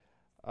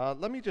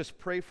Let me just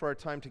pray for our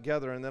time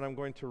together, and then I'm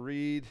going to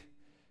read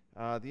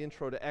the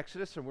intro to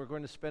Exodus, and we're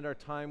going to spend our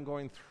time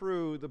going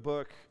through the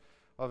book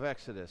of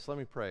Exodus. Let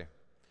me pray.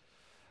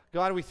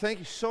 God, we thank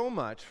you so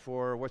much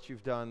for what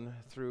you've done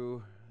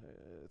through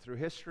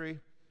history,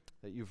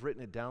 that you've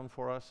written it down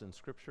for us in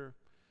Scripture.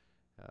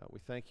 We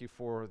thank you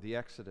for the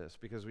Exodus,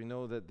 because we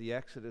know that the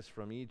Exodus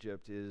from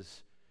Egypt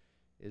is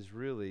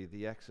really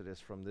the Exodus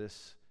from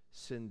this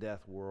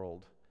sin-death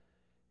world.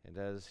 And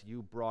as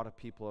you brought a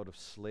people out of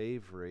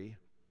slavery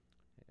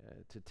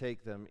to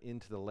take them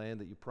into the land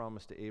that you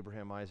promised to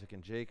Abraham, Isaac,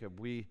 and Jacob,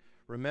 we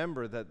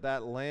remember that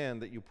that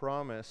land that you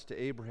promised to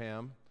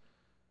Abraham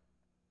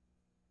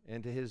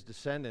and to his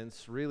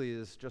descendants really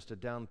is just a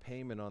down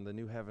payment on the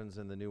new heavens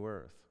and the new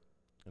earth,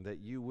 and that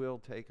you will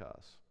take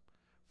us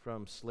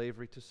from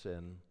slavery to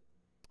sin,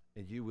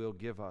 and you will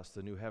give us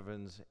the new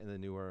heavens and the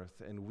new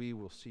earth, and we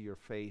will see your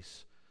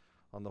face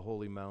on the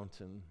holy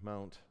mountain,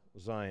 Mount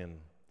Zion.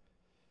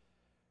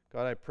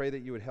 God, I pray that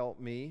you would help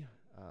me.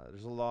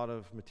 There's a lot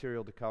of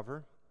material to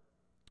cover.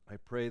 I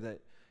pray that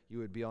you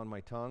would be on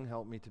my tongue,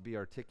 help me to be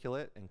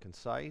articulate and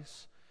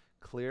concise,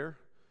 clear.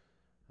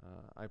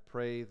 I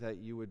pray that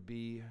you would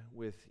be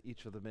with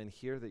each of the men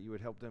here, that you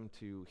would help them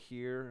to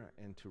hear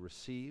and to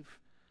receive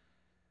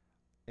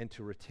and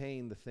to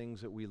retain the things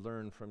that we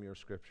learn from your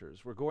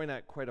scriptures. We're going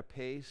at quite a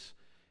pace,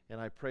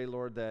 and I pray,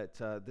 Lord, that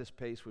this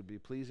pace would be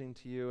pleasing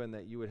to you and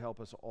that you would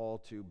help us all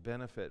to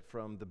benefit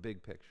from the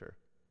big picture.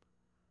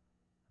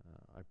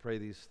 I pray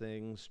these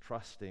things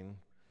trusting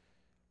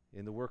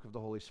in the work of the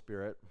Holy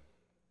Spirit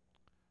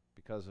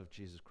because of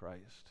Jesus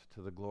Christ,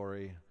 to the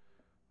glory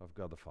of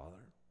God the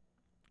Father.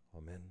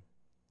 Amen.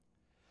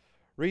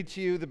 Read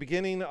to you the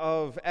beginning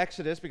of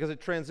Exodus because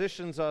it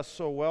transitions us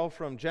so well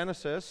from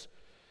Genesis.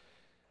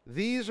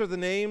 These are the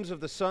names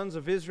of the sons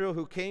of Israel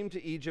who came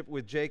to Egypt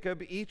with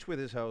Jacob, each with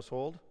his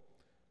household: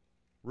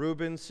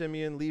 Reuben,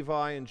 Simeon,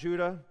 Levi, and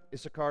Judah;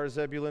 Issachar,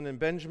 Zebulun, and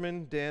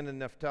Benjamin; Dan and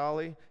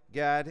Naphtali;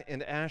 Gad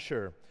and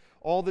Asher.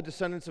 All the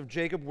descendants of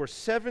Jacob were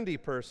 70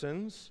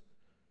 persons.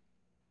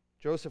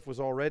 Joseph was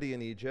already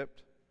in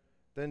Egypt.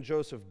 Then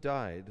Joseph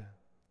died,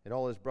 and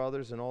all his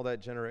brothers and all that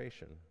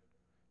generation.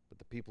 But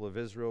the people of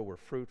Israel were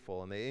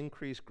fruitful, and they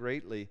increased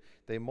greatly.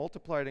 They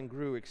multiplied and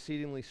grew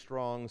exceedingly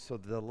strong, so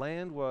that the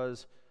land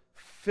was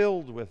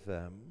filled with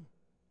them.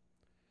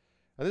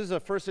 And this is a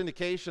first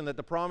indication that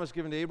the promise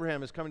given to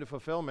Abraham is coming to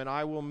fulfillment.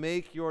 I will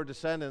make your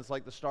descendants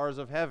like the stars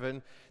of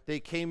heaven. They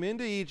came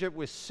into Egypt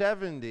with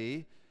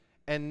 70,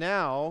 and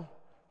now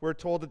we're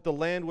told that the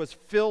land was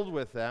filled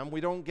with them.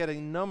 We don't get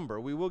a number.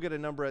 We will get a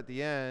number at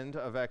the end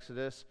of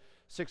Exodus: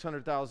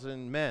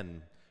 600,000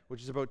 men,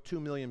 which is about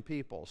 2 million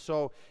people.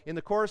 So in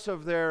the course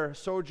of their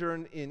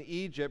sojourn in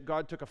Egypt,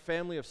 God took a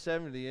family of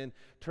 70 and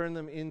turned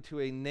them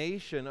into a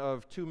nation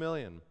of 2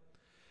 million.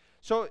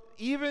 So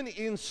even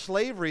in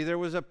slavery, there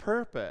was a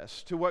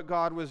purpose to what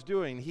God was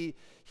doing.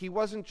 He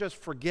wasn't just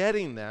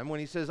forgetting them. When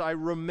he says, I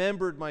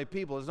remembered my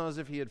people, it's not as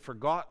if he had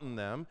forgotten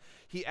them.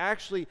 He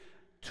actually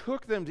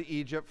took them to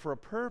Egypt for a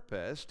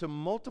purpose, to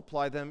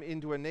multiply them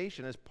into a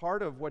nation as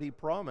part of what he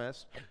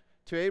promised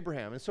to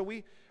Abraham. And so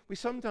we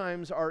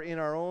sometimes are in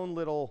our own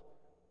little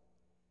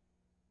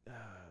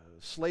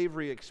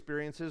slavery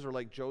experiences, or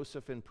like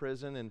Joseph in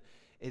prison, and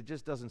it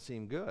just doesn't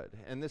seem good.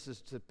 And this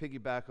is to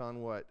piggyback on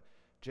what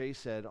Jay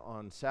said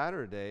on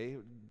Saturday,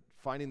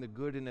 finding the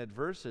good in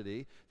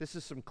adversity. This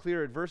is some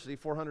clear adversity,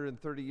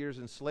 430 years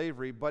in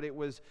slavery, but it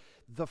was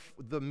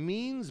the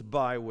means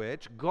by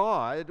which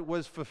God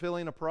was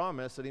fulfilling a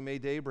promise that he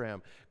made to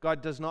Abraham.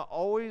 God does not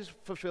always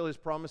fulfill his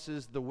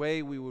promises the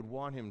way we would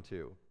want him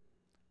to,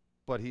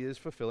 but he is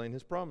fulfilling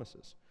his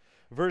promises.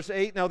 Verse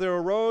 8, now there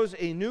arose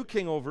a new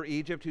king over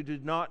Egypt who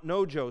did not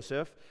know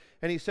Joseph,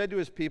 and he said to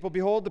his people,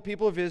 behold, the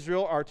people of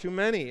Israel are too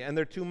many, and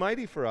they're too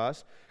mighty for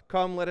us.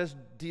 Come, let us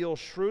deal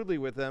shrewdly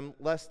with them,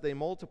 lest they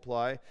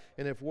multiply,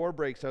 and if war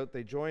breaks out,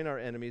 they join our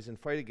enemies and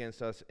fight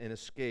against us and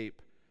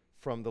escape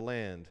from the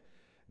land.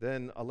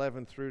 Then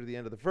 11 through to the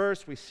end of the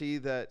verse, we see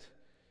that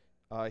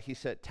he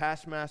set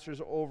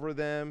taskmasters over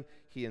them,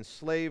 he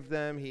enslaved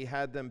them, he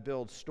had them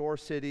build store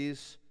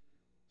cities,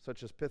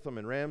 such as Pithom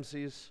and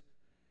Ramses.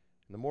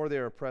 And the more they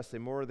were oppressed, the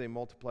more they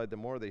multiplied, the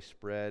more they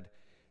spread,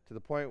 to the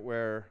point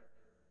where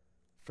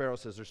Pharaoh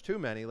says, there's too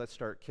many, let's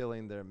start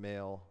killing their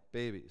male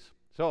babies.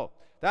 So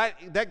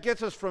that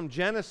gets us from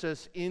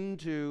Genesis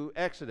into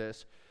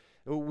Exodus.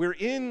 We're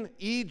in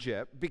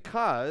Egypt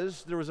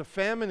because there was a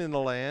famine in the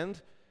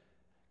land.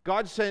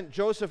 God sent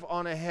Joseph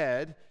on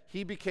ahead.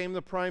 He became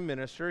the prime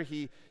minister.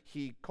 He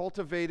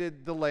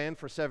cultivated the land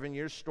for 7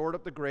 years, stored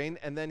up the grain,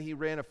 and then he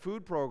ran a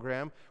food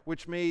program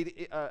which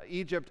made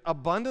Egypt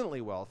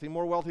abundantly wealthy,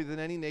 more wealthy than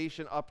any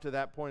nation up to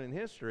that point in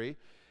history.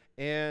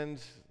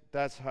 And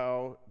that's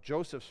how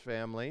Joseph's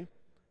family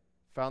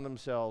found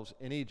themselves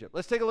in Egypt.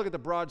 Let's take a look at the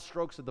broad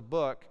strokes of the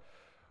book.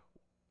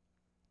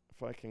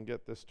 If I can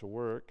get this to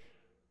work.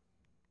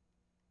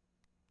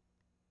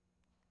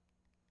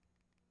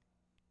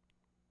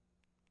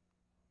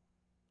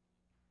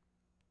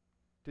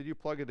 Did you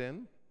plug it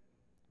in?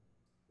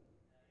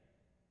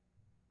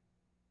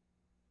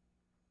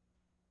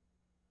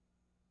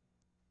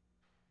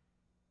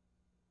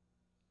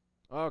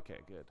 Okay,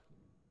 good.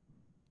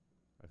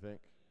 I think.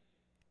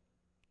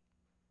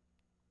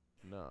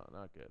 No,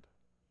 not good.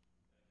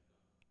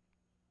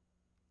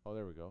 Oh,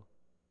 there we go.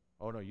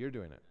 Oh, no, you're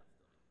doing it.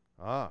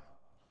 Ah.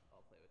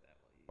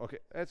 Okay,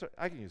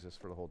 I can use this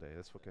for the whole day.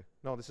 That's okay.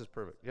 No, this is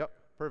perfect. Yep,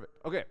 perfect.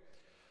 Okay,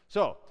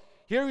 so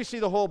here we see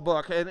the whole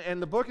book,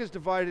 and the book is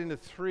divided into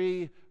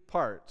 3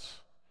 parts.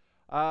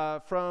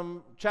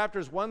 From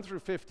chapters 1 through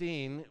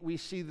 15, we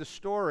see the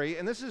story,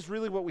 and this is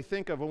really what we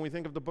think of when we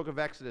think of the book of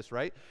Exodus,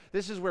 right?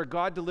 This is where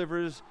God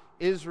delivers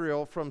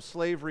Israel from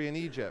slavery in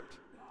Egypt.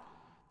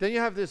 Then you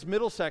have this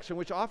middle section,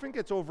 which often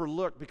gets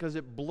overlooked because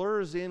it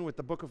blurs in with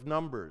the book of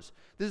Numbers.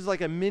 This is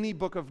like a mini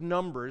book of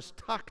Numbers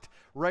tucked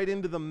right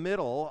into the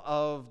middle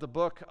of the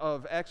book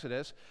of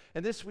Exodus.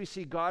 And this we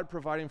see God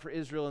providing for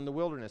Israel in the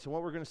wilderness. And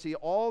what we're going to see,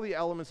 all the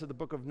elements of the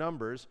book of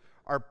Numbers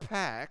are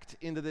packed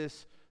into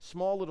this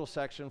small little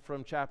section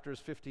from chapters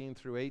 15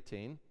 through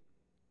 18.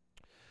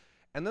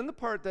 And then the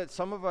part that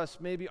some of us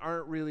maybe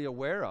aren't really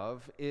aware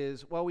of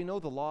is, well, we know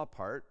the law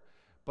part,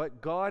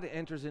 but God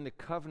enters into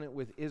covenant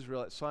with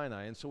Israel at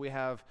Sinai. And so we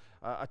have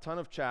a ton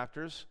of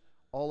chapters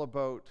all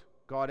about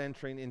God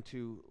entering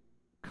into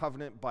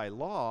covenant by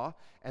law,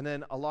 and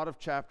then a lot of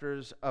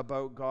chapters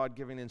about God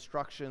giving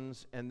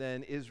instructions and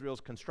then Israel's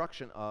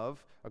construction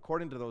of,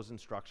 according to those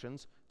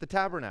instructions, the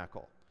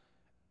tabernacle.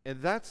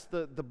 And that's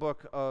the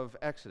book of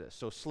Exodus.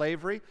 So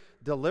slavery,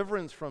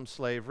 deliverance from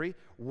slavery,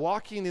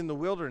 walking in the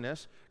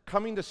wilderness,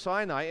 coming to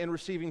Sinai and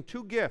receiving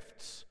 2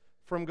 gifts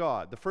from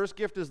God. The first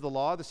gift is the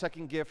law. The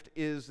second gift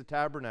is the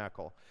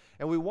tabernacle.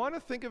 And we want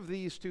to think of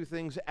these 2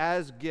 things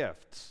as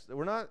gifts.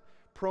 We're not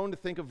prone to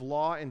think of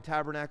law and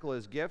tabernacle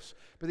as gifts,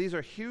 but these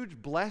are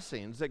huge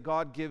blessings that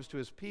God gives to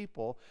his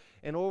people.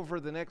 And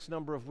over the next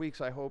number of weeks,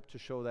 I hope to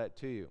show that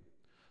to you.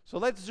 So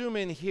let's zoom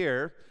in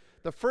here.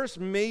 The first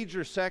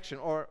major section,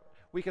 or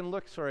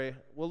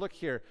we'll look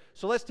here.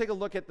 So let's take a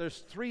look at,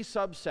 there's 3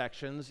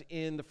 subsections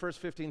in the first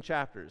 15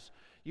 chapters.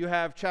 You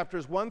have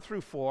chapters 1 through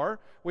 4,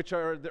 which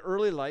are the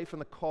early life and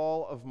the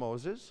call of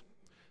Moses.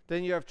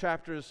 Then you have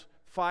chapters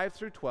 5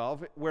 through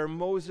 12, where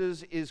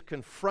Moses is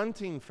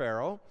confronting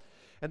Pharaoh.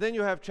 And then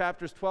you have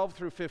chapters 12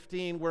 through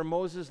 15, where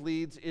Moses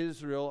leads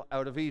Israel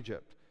out of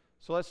Egypt.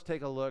 So let's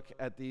take a look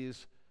at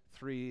these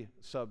 3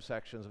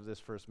 subsections of this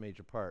first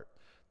major part.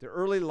 The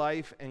early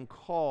life and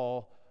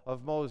call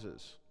of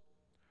Moses.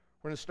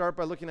 We're going to start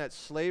by looking at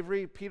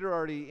slavery. Peter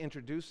already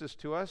introduced this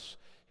to us.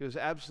 He was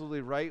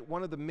absolutely right.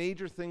 One of the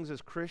major things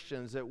as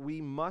Christians that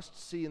we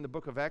must see in the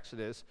book of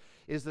Exodus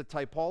is the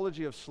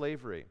typology of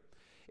slavery.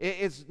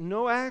 It's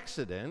no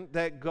accident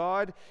that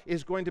God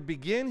is going to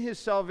begin his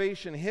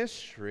salvation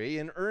history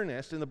in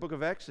earnest in the book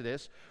of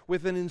Exodus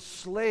with an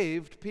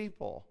enslaved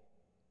people.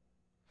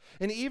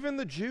 And even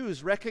the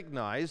Jews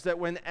recognized that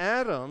when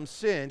Adam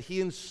sinned,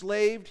 he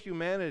enslaved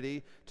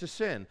humanity to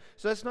sin.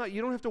 So that's not, you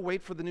don't have to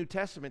wait for the New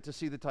Testament to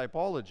see the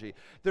typology.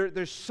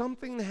 There's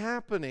something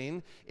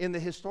happening in the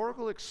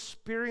historical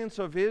experience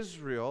of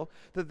Israel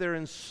that they're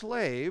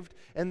enslaved,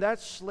 and that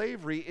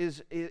slavery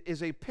is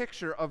a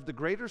picture of the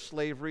greater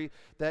slavery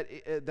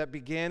that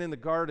began in the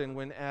garden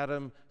when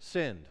Adam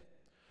sinned.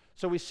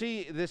 So we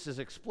see this is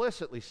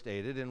explicitly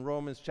stated in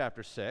Romans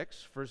chapter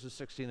 6, verses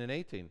 16 and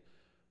 18.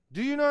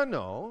 Do you not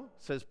know,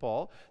 says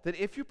Paul, that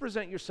if you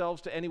present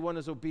yourselves to anyone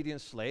as obedient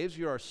slaves,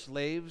 you are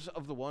slaves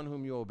of the one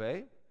whom you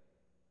obey?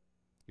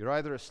 You're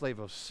either a slave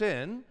of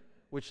sin,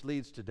 which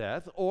leads to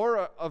death, or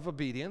of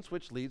obedience,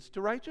 which leads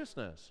to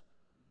righteousness.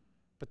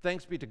 But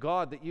thanks be to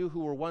God that you who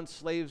were once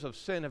slaves of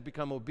sin have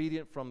become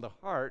obedient from the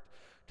heart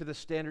to the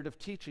standard of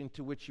teaching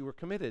to which you were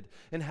committed,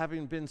 and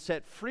having been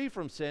set free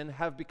from sin,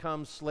 have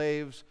become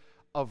slaves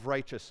of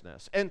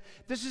righteousness. And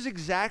this is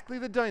exactly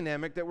the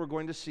dynamic that we're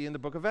going to see in the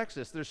book of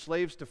Exodus. They're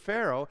slaves to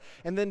Pharaoh,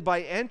 and then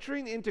by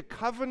entering into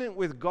covenant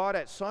with God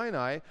at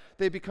Sinai,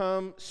 they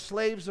become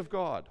slaves of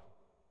God.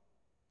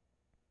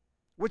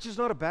 Which is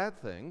not a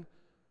bad thing,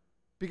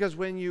 because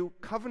when you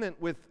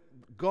covenant with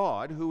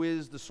God, who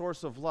is the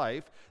source of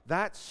life,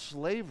 that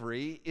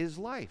slavery is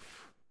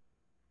life.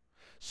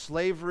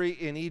 Slavery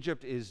in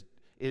Egypt is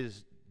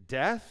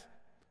death.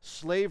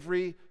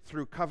 Slavery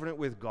through covenant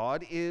with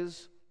God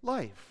is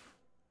life.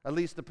 At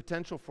least the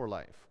potential for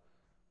life.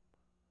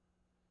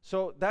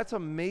 So that's a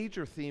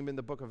major theme in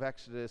the book of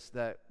Exodus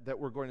that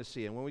we're going to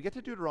see. And when we get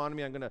to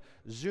Deuteronomy, I'm going to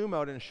zoom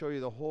out and show you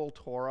the whole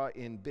Torah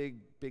in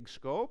big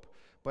scope.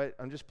 But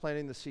I'm just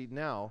planting the seed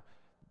now.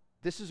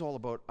 This is all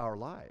about our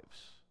lives,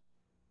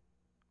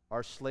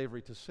 our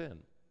slavery to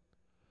sin.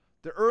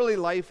 The early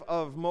life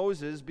of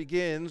Moses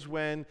begins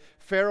when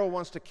Pharaoh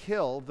wants to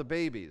kill the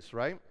babies,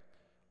 right?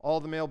 All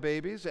the male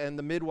babies, and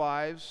the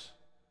midwives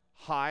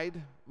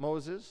hide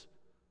Moses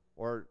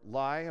or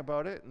lie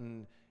about it,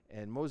 and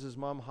Moses'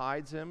 mom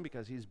hides him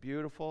because he's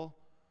beautiful,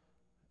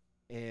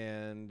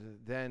 and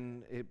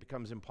then it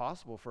becomes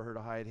impossible for her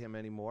to hide him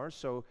anymore.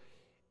 So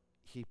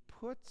she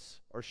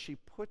puts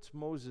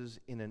Moses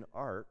in an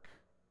ark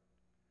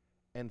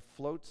and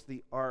floats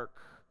the ark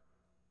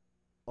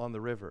on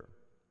the river.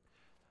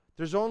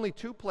 There's only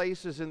two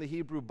places in the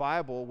Hebrew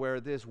Bible where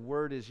this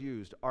word is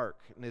used, ark.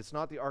 And it's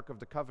not the Ark of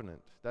the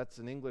Covenant. That's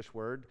an English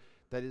word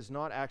that is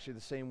not actually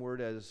the same word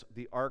as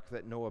the ark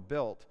that Noah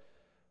built.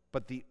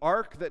 But the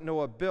ark that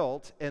Noah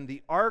built and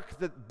the ark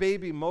that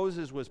baby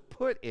Moses was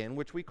put in,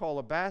 which we call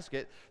a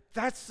basket,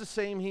 that's the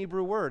same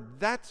Hebrew word.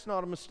 That's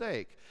not a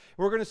mistake.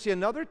 We're going to see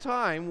another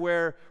time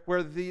where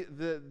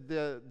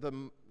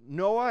the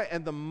Noah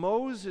and the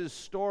Moses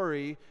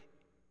story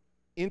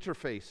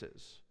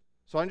interfaces.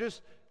 So I'm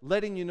just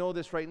letting you know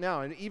this right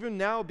now. And even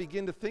now,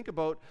 begin to think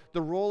about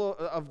the role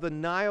of the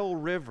Nile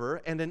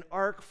River and an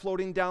ark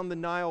floating down the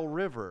Nile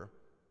River.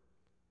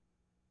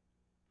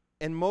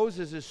 And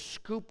Moses is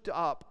scooped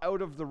up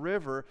out of the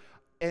river.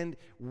 And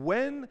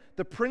when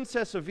the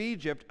princess of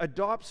Egypt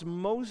adopts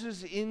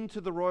Moses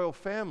into the royal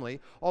family,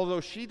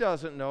 although she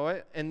doesn't know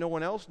it and no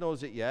one else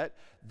knows it yet,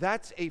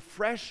 that's a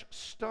fresh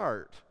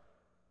start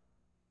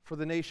for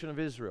the nation of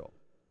Israel.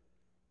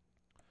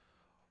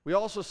 We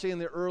also see in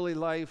the early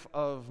life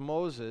of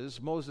Moses'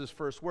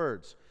 first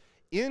words.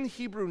 In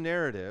Hebrew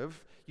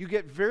narrative, you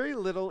get very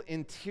little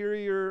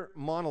interior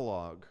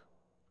monologue.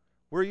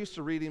 We're used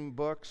to reading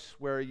books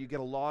where you get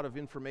a lot of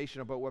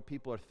information about what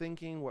people are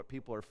thinking, what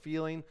people are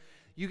feeling.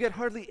 You get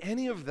hardly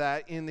any of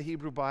that in the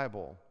Hebrew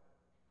Bible.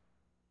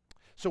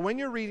 So when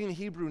you're reading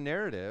Hebrew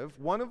narrative,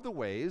 one of the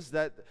ways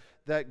that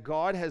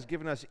God has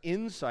given us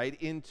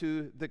insight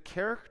into the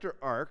character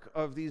arc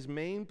of these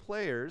main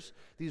players,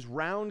 these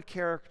round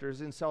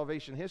characters in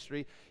salvation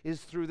history,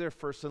 is through their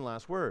first and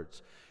last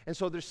words. And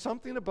so there's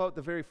something about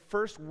the very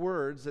first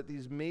words that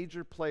these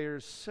major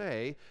players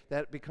say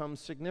that becomes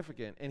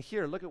significant. And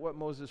here, look at what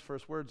Moses'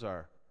 first words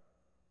are.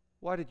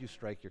 Why did you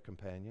strike your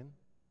companion?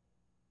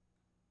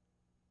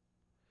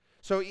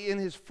 So in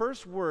his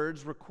first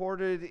words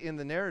recorded in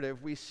the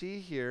narrative, we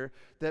see here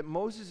that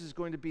Moses is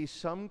going to be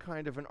some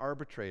kind of an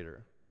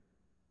arbitrator.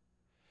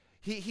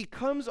 He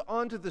comes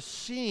onto the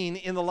scene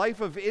in the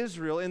life of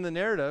Israel in the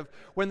narrative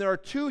when there are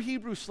two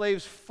Hebrew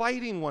slaves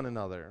fighting one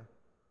another.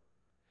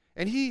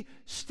 And he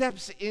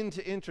steps in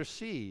to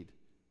intercede.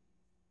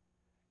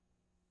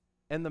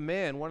 And the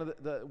man, one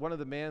of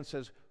the men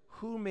says,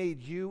 "Who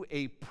made you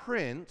a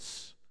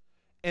prince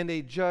and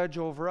a judge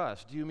over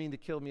us? Do you mean to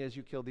kill me as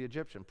you killed the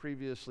Egyptian?"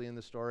 Previously in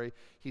the story,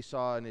 he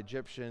saw an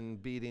Egyptian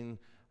beating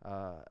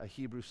a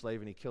Hebrew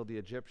slave and he killed the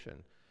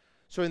Egyptian.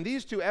 So in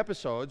these two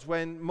episodes,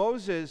 when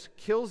Moses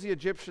kills the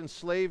Egyptian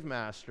slave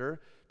master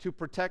to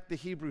protect the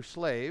Hebrew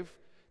slave,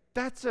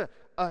 that's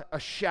a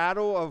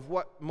shadow of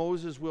what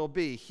Moses will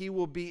be. He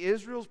will be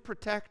Israel's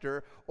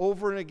protector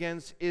over and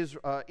against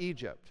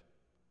Egypt.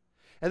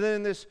 And then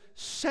in this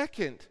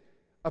second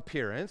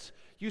appearance,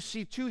 you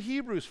see two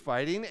Hebrews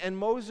fighting, and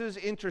Moses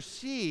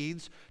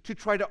intercedes to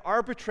try to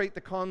arbitrate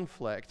the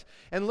conflict.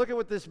 And look at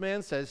what this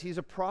man says. He's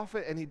a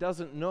prophet and he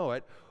doesn't know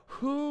it.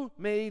 Who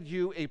made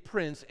you a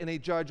prince and a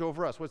judge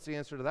over us? What's the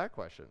answer to that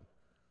question?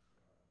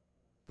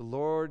 The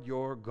Lord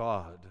your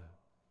God.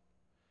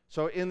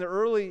 So in the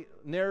early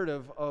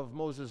narrative of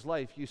Moses'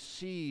 life, you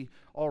see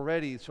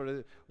already sort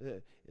of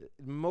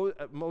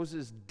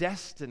Moses'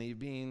 destiny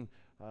being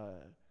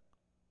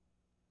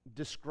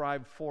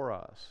described for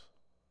us.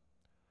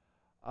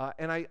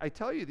 And I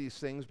tell you these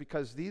things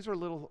because these are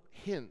little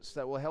hints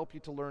that will help you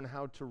to learn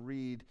how to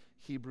read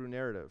Hebrew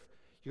narrative.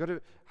 You got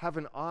to have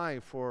an eye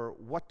for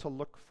what to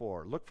look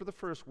for. Look for the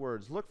first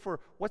words. Look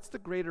for what's the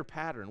greater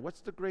pattern.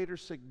 What's the greater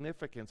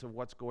significance of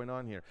what's going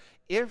on here.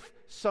 If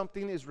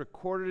something is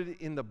recorded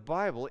in the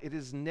Bible, it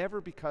is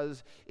never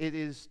because it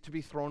is to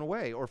be thrown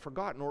away or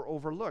forgotten or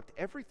overlooked.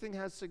 Everything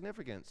has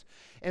significance.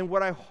 And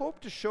what I hope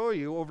to show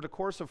you over the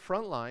course of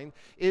Frontline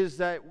is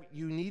that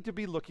you need to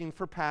be looking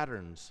for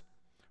patterns.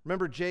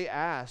 Remember, Jay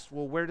asked,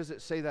 well, where does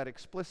it say that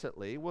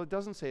explicitly? Well, it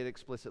doesn't say it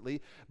explicitly,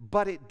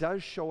 but it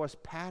does show us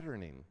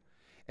patterning.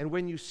 And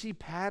when you see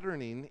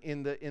patterning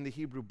in the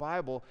Hebrew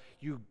Bible,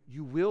 you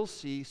will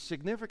see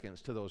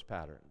significance to those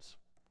patterns.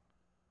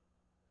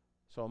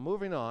 So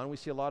moving on, we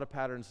see a lot of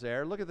patterns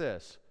there. Look at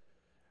this.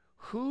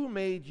 Who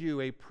made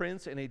you a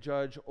prince and a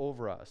judge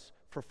over us?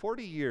 For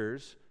 40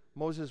 years,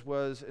 Moses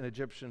was an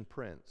Egyptian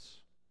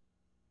prince.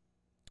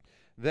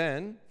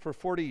 Then, for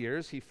 40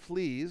 years, he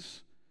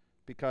flees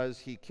because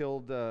he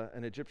killed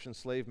an Egyptian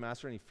slave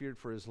master and he feared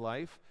for his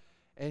life,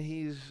 and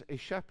he's a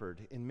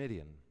shepherd in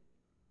Midian.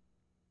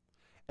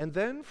 And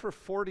then for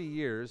 40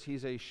 years,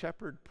 he's a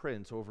shepherd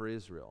prince over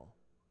Israel.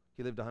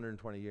 He lived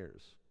 120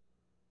 years.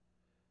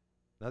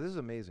 Now this is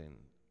amazing.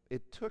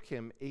 It took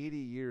him 80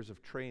 years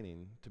of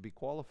training to be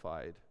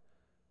qualified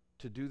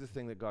to do the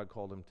thing that God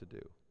called him to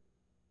do.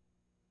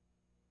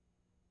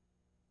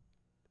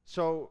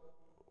 So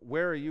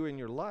where are you in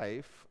your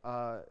life?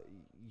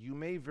 You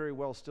may very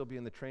well still be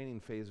in the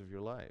training phase of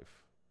your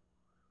life.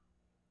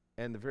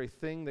 And the very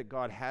thing that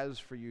God has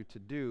for you to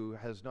do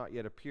has not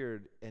yet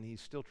appeared, and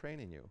he's still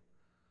training you.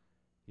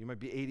 You might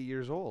be 80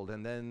 years old,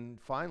 and then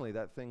finally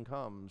that thing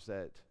comes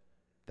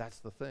that's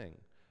the thing.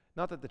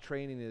 Not that the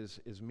training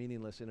is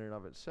meaningless in and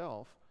of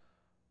itself,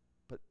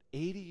 but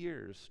 80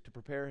 years to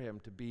prepare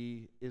him to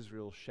be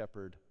Israel's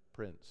shepherd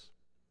prince.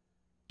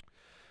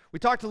 We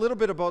talked a little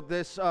bit about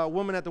this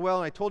woman at the well,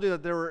 and I told you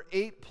that there were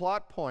 8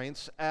 plot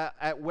points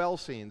at well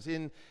scenes.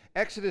 In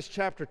Exodus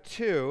chapter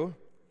 2,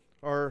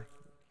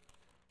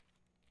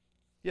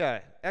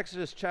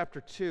 Exodus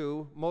chapter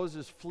 2,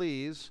 Moses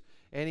flees,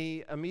 and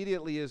he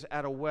immediately is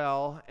at a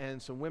well,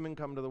 and some women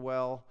come to the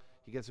well.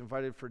 He gets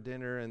invited for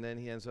dinner, and then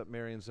he ends up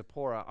marrying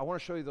Zipporah. I want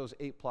to show you those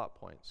 8 plot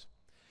points.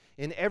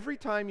 And every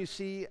time you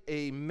see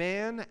a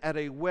man at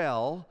a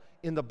well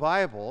in the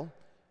Bible,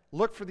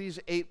 look for these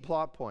 8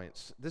 plot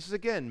points. This is,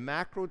 again,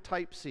 macro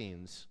type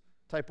scenes,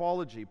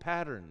 typology,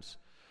 patterns.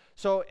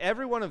 So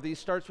every one of these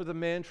starts with a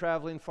man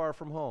traveling far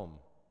from home.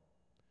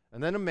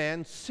 And then a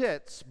man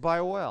sits by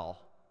a well.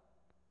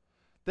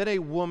 Then a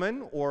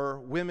woman, or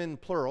women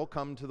plural,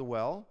 come to the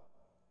well.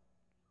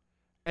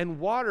 And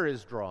water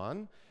is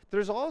drawn.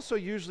 There's also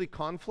usually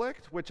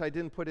conflict, which I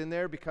didn't put in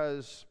there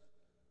because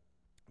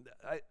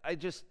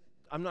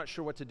I'm not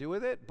sure what to do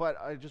with it, but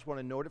I just want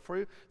to note it for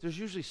you. There's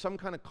usually some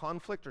kind of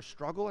conflict or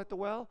struggle at the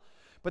well.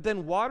 But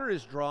then water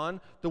is drawn.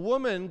 The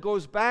woman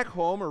goes back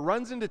home or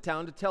runs into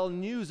town to tell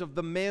news of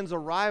the man's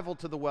arrival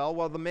to the well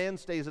while the man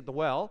stays at the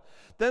well.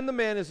 Then the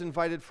man is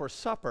invited for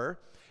supper.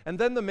 And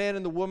then the man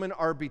and the woman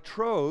are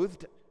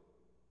betrothed,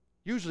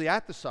 usually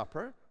at the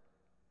supper.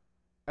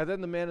 And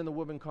then the man and the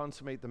woman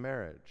consummate the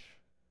marriage.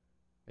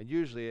 And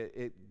usually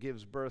it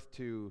gives birth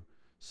to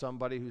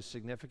somebody who's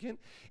significant.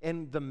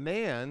 And the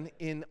man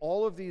in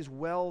all of these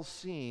well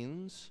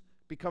scenes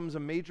becomes a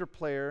major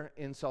player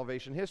in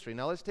salvation history.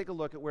 Now let's take a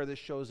look at where this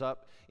shows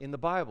up in the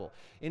Bible.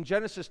 In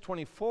Genesis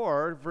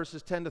 24,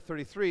 verses 10 to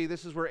 33,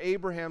 this is where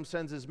Abraham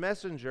sends his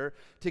messenger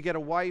to get a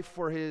wife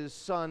for his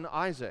son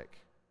Isaac.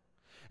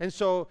 And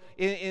so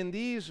in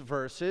these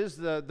verses,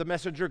 the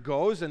messenger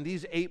goes, and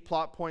these 8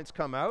 plot points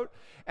come out.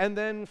 And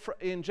then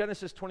in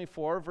Genesis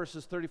 24,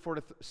 verses 34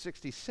 to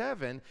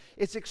 67,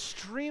 it's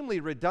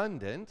extremely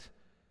redundant.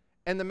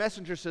 And the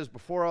messenger says,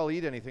 before I'll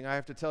eat anything, I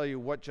have to tell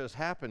you what just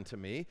happened to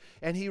me.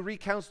 And he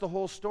recounts the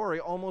whole story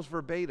almost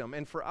verbatim.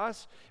 And for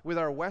us, with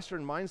our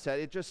Western mindset,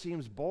 it just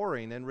seems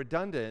boring and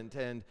redundant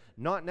and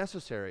not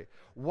necessary.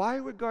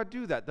 Why would God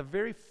do that? The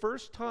very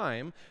first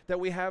time that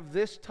we have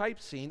this type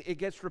scene, it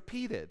gets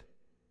repeated.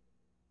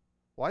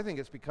 Well, I think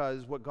it's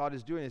because what God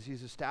is doing is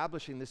he's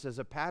establishing this as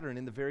a pattern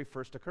in the very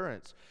first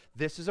occurrence.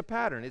 This is a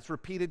pattern. It's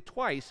repeated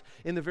twice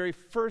in the very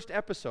first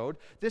episode.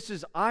 This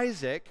is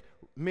Isaac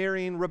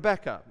marrying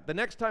Rebekah. The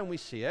next time we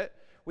see it,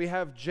 we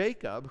have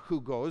Jacob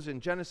who goes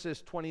in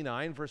Genesis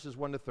 29, verses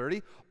 1 to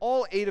 30.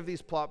 All 8 of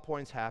these plot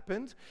points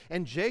happened,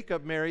 and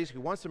Jacob he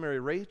wants to marry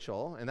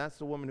Rachel, and that's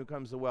the woman who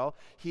comes to the well.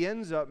 He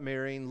ends up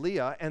marrying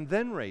Leah and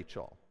then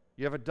Rachel.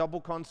 You have a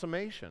double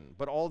consummation,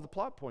 but all the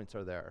plot points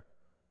are there.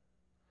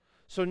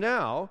 So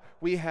now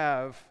we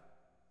have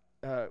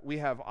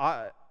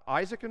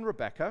Isaac and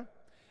Rebekah,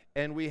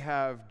 and we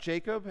have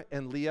Jacob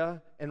and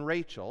Leah and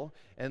Rachel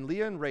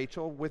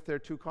with their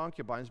 2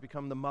 concubines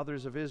become the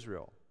mothers of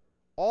Israel.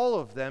 All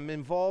of them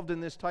involved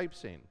in this type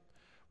scene.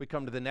 We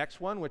come to the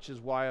next one, which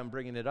is why I'm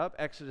bringing it up,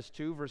 Exodus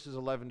 2, verses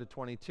 11 to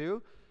 22.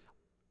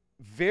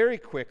 Very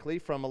quickly,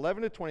 from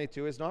 11 to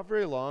 22, it's not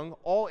very long,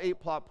 all 8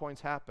 plot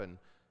points happen.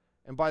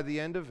 And by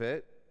the end of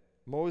it,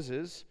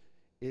 Moses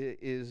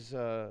is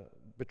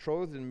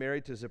betrothed and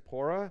married to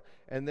Zipporah,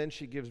 and then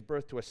she gives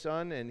birth to a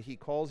son, and he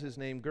calls his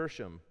name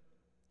Gershom,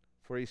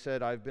 for he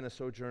said, I've been a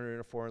sojourner in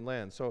a foreign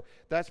land. So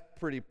that's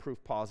pretty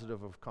proof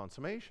positive of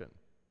consummation.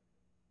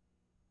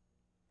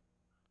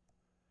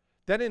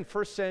 Then in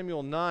 1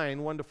 Samuel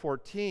 9, 1 to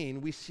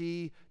 14, we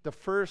see the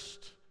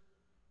first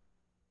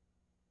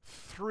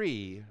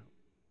 3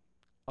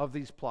 of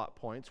these plot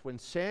points when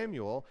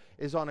Samuel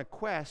is on a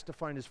quest to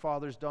find his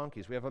father's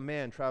donkeys. We have a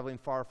man traveling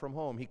far from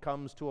home. He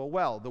comes to a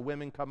well. The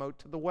women come out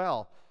to the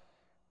well.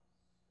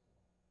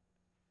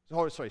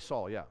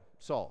 Saul, yeah.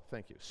 Saul,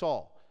 thank you.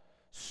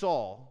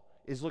 Saul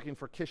is looking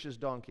for Kish's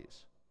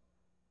donkeys.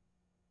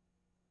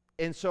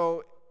 And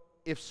so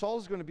if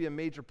Saul's going to be a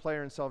major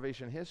player in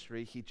salvation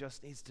history, he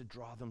just needs to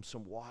draw them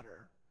some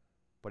water.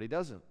 But he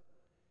doesn't.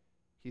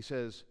 He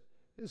says,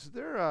 is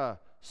there a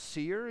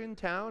seer in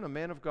town, a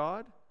man of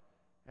God?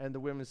 And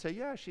the women say,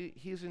 yeah,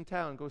 he's in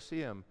town, go see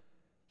him.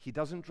 He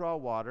doesn't draw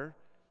water.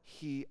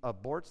 He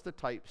aborts the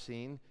type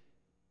scene.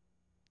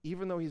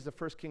 Even though he's the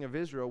first king of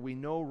Israel, we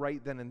know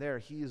right then and there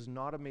he is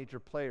not a major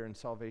player in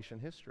salvation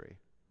history.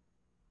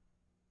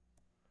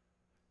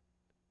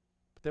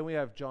 But then we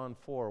have John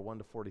 4, 1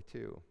 to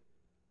 42.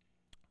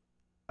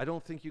 I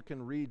don't think you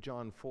can read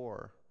John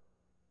 4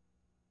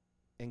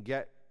 and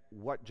get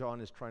what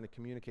John is trying to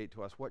communicate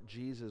to us, what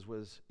Jesus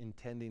was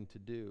intending to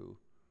do,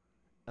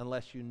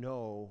 unless you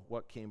know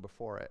what came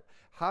before it.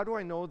 How do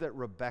I know that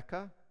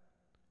Rebekah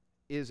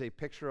is a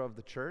picture of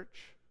the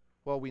church?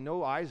 Well, we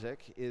know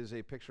Isaac is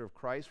a picture of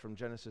Christ from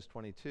Genesis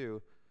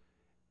 22,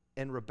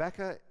 and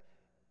Rebekah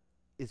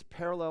is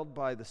paralleled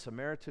by the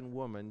Samaritan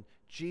woman.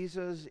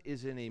 Jesus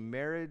is in a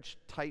marriage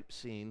type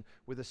scene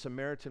with a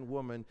Samaritan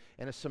woman,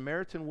 and a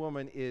Samaritan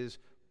woman is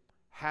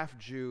half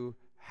Jew,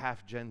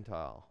 half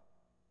Gentile.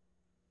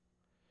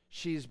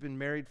 She's been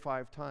married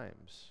 5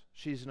 times.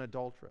 She's an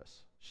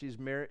adulteress. She's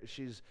married.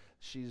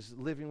 She's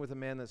living with a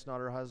man that's not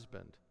her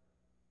husband.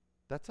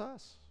 That's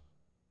us.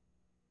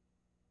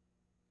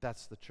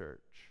 That's the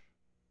church.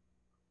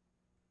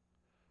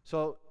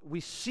 So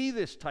we see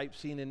this type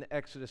scene in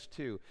Exodus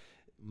 2.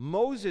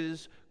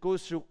 Moses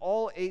goes through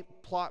all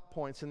 8 plot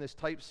points in this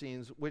type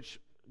scenes, which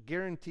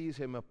guarantees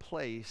him a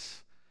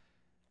place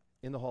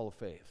in the Hall of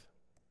Faith.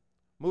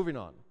 Moving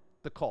on,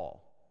 the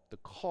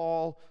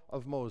call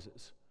of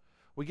Moses.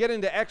 We get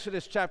into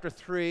Exodus chapter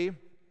 3,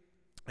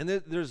 and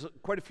there's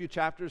quite a few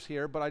chapters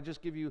here, but I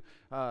just give you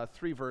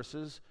 3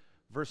 verses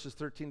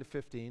 13 to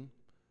 15.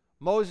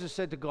 Moses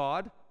said to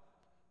God,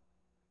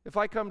 "If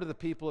I come to the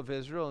people of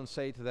Israel and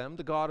say to them,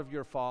 'The God of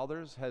your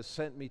fathers has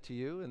sent me to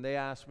you,' and they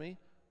ask me,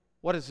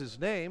 'What is his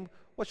name?'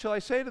 what shall I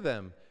say to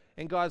them?"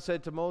 And God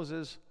said to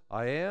Moses,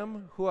 "I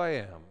am who I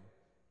am."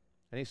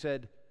 And he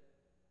said,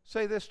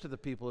 "Say this to the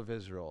people of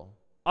Israel,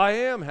 'I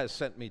am has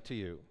sent me to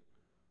you.'"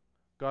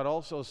 God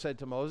also said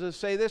to Moses,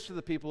 "Say this to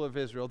the people of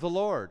Israel, 'The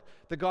Lord,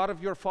 the God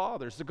of your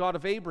fathers, the God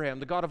of Abraham,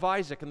 the God of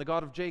Isaac, and the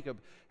God of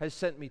Jacob has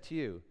sent me to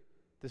you.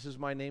 This is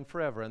my name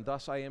forever, and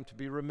thus I am to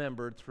be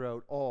remembered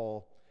throughout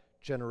all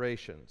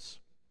generations."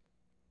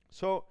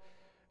 So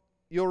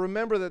you'll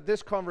remember that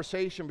this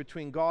conversation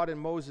between God and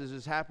Moses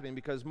is happening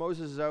because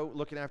Moses is out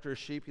looking after his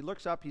sheep. He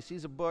looks up, he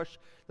sees a bush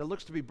that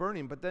looks to be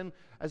burning, but then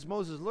as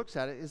Moses looks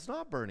at it, it's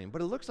not burning,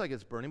 but it looks like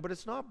it's burning, but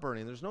it's not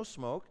burning. There's no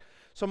smoke.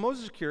 So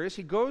Moses is curious.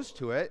 He goes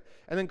to it,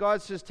 and then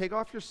God says, "Take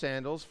off your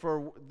sandals,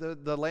 for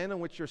the land on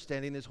which you're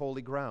standing is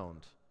holy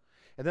ground."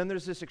 And then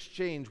there's this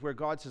exchange where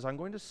God says, "I'm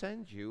going to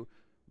send you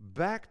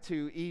back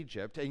to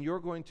Egypt, and you're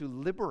going to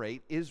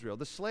liberate Israel,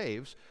 the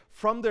slaves,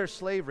 from their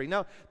slavery."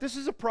 Now, this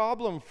is a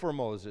problem for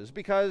Moses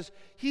because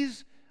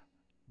he's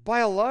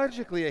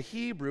biologically a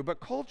Hebrew,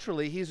 but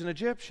culturally he's an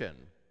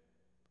Egyptian.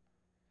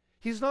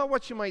 He's not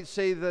what you might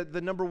say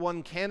the number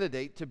one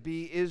candidate to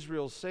be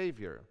Israel's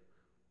savior.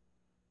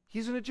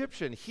 He's an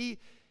Egyptian.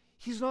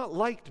 He's not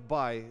liked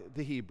by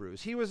the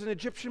Hebrews. He was an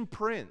Egyptian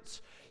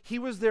prince. He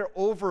was their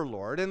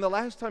overlord, and the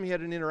last time he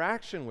had an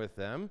interaction with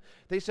them,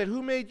 they said,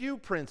 "Who made you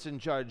prince and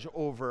judge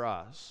over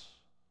us?"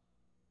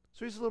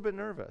 So he's a little bit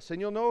nervous.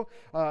 And you'll know,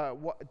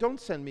 don't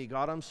send me,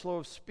 God, I'm slow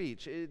of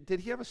speech.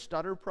 Did he have a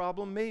stutter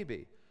problem?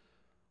 Maybe.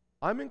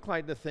 I'm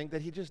inclined to think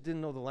that he just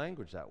didn't know the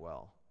language that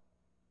well.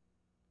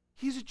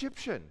 He's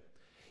Egyptian.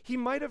 He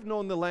might have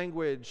known the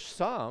language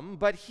some,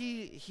 but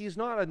he's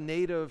not a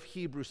native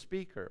Hebrew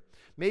speaker.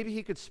 Maybe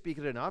he could speak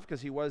it enough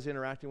because he was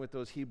interacting with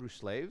those Hebrew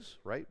slaves,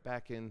 right,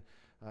 back in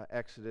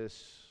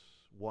Exodus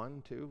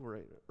 1, 2,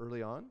 right,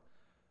 early on.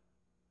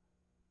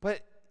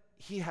 But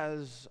he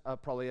has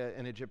probably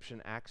an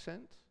Egyptian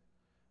accent.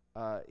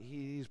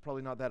 He's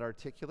probably not that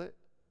articulate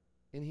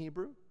in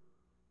Hebrew.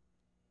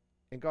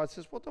 And God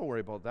says, "Well, don't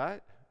worry about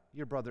that.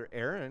 Your brother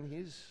Aaron,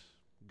 he's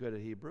good at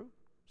Hebrew.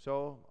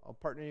 So I'll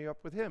partner you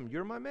up with him.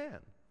 You're my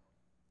man.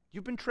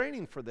 You've been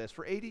training for this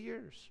for 80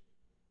 years.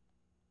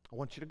 I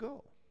want you to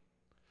go."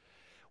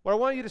 What I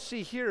want you to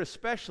see here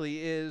especially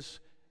is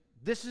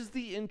this is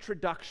the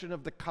introduction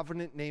of the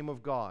covenant name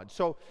of God.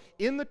 So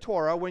in the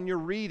Torah, when you're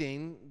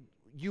reading,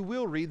 you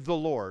will read the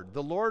Lord.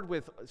 The Lord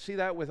see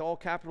that with all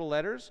capital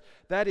letters?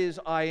 That is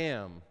I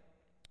am.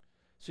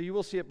 So you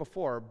will see it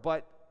before,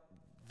 but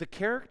the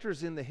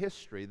characters in the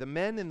history, the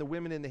men and the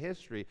women in the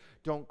history,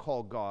 don't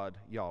call God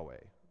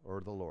Yahweh or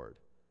the Lord.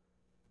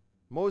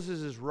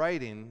 Moses is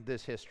writing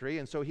this history,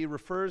 and so he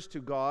refers to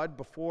God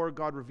before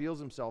God reveals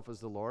himself as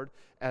the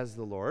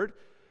Lord.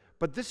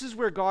 But this is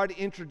where God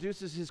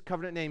introduces his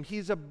covenant name.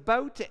 He's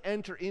about to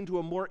enter into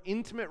a more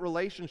intimate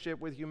relationship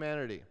with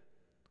humanity.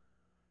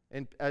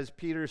 And as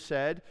Peter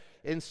said,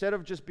 instead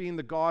of just being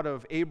the God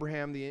of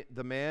Abraham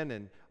the man,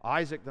 and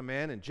Isaac the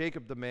man, and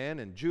Jacob the man,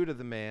 and Judah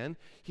the man,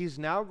 he's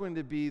now going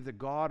to be the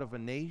God of a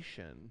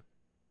nation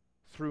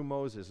through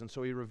Moses. And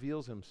so he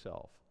reveals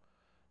himself.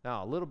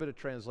 Now, a little bit of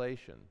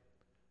translation.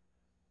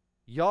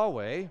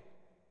 Yahweh,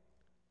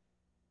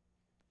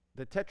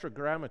 the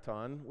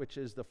tetragrammaton, which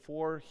is the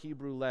 4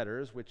 Hebrew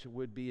letters, which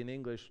would be in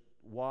English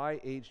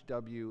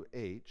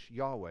YHWH,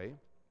 Yahweh,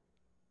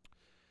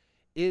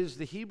 is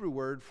the Hebrew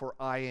word for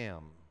I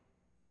am.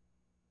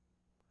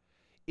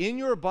 In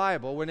your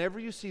Bible, whenever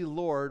you see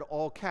Lord,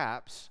 all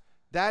caps,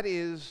 that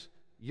is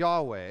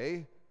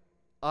Yahweh,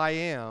 I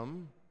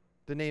am,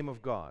 the name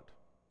of God.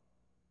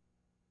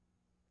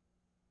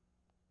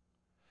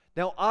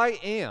 Now, I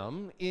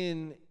am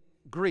in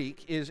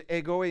Greek is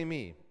ego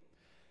eimi.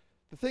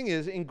 The thing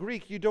is, in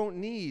Greek, you don't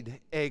need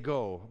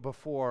ego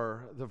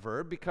before the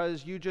verb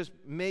because you just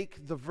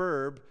make the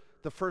verb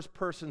the first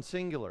person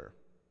singular.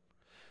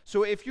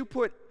 So if you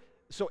put,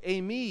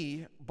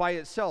 eimi by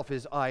itself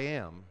is I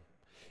am.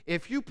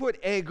 If you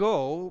put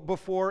ego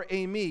before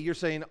eimi, you're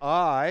saying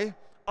I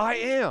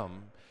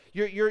am.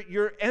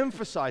 You're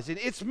emphasizing,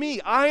 it's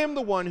me. I am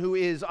the one who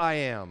is I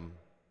am.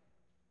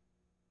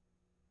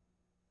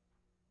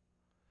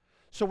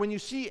 So when you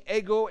see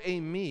ego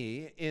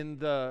eimi in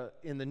the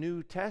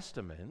New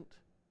Testament,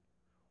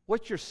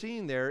 what you're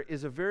seeing there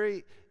is a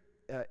very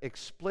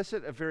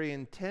explicit, a very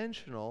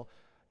intentional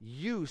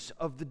use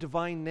of the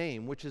divine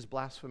name, which is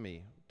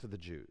blasphemy to the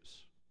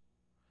Jews.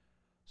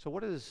 So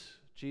what does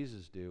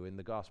Jesus do in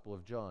the Gospel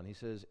of John? He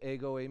says,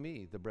 ego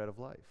eimi, the bread of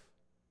life.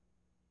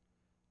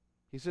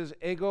 He says,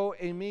 ego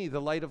eimi, the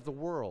light of the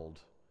world.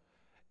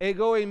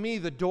 Ego eimi,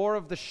 the door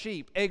of the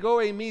sheep. Ego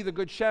eimi, the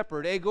good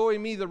shepherd. Ego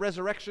eimi, the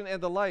resurrection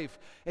and the life.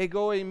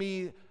 Ego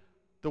eimi,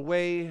 the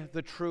way,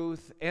 the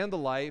truth, and the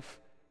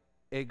life.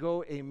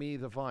 Ego eimi,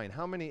 the vine.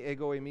 How many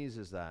ego eimis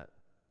is that?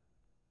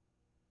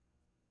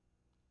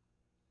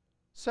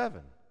 7.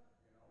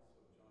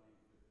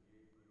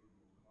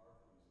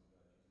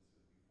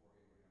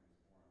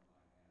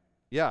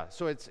 Yeah,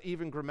 so it's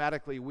even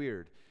grammatically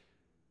weird.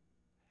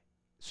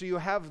 So you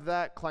have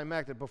that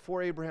climactic.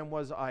 Before Abraham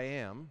was, I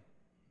am.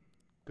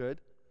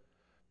 Good.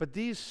 But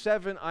these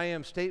 7 I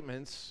am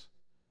statements,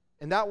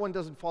 and that one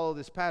doesn't follow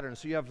this pattern.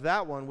 So you have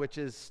that one, which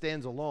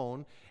stands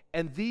alone,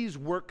 and these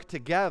work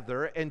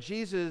together, and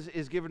Jesus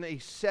is given a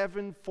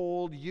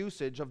 7-fold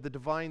usage of the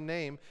divine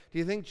name. Do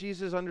you think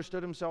Jesus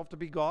understood himself to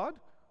be God?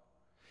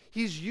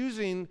 He's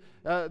using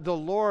the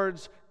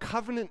Lord's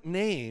covenant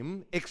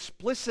name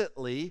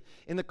explicitly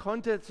in the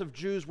context of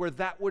Jews where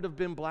that would have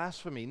been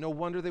blasphemy. No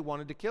wonder they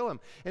wanted to kill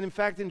him. And in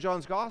fact, in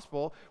John's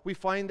gospel, we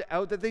find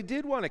out that they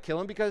did want to kill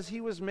him because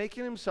he was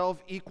making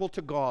himself equal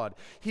to God.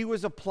 He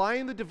was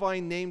applying the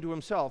divine name to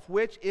himself,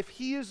 which, if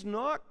he is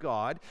not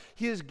God,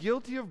 he is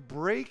guilty of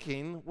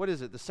breaking, what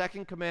is it, the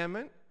second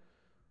commandment?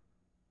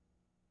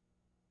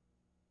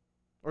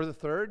 Or the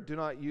third, do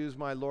not use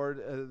my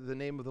Lord, the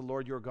name of the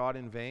Lord your God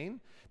in vain.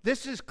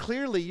 This is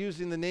clearly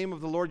using the name of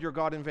the Lord your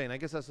God in vain. I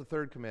guess that's the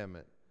third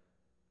commandment.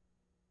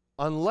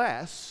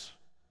 Unless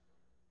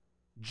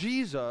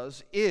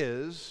Jesus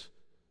is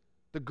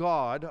the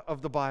God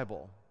of the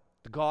Bible,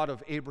 the God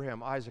of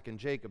Abraham, Isaac, and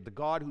Jacob, the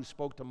God who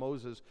spoke to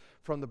Moses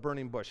from the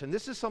burning bush. And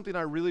this is something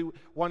I really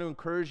want to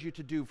encourage you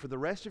to do for the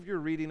rest of your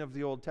reading of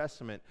the Old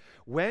Testament.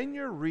 When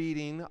you're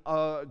reading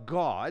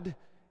God,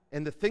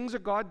 and the things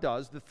that God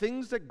does, the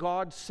things that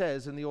God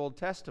says in the Old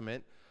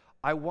Testament,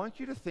 I want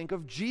you to think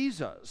of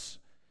Jesus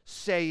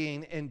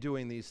saying and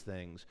doing these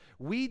things.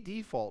 We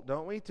default,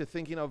 don't we, to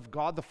thinking of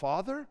God the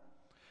Father?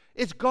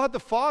 It's God the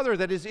Father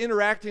that is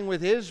interacting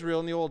with Israel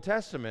in the Old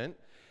Testament.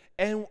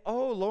 And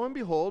oh, lo and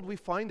behold, we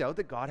find out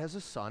that God has a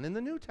son in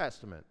the New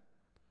Testament.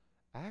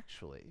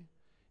 Actually,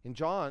 in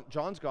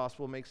John's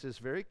gospel makes this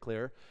very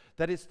clear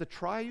that it's the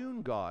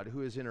triune God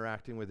who is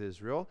interacting with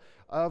Israel,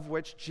 of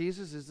which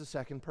Jesus is the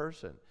second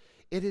person.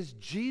 It is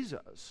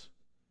Jesus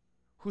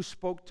who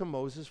spoke to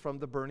Moses from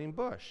the burning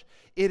bush.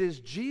 It is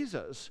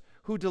Jesus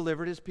who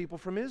delivered his people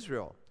from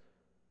Israel.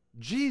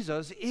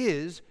 Jesus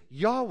is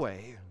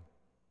Yahweh.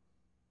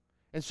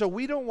 And so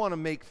we don't want to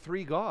make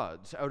 3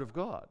 gods out of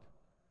God.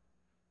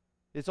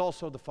 It's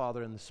also the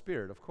Father and the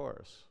Spirit, of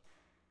course.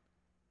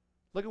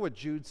 Look at what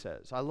Jude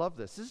says. I love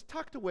this. This is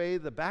tucked away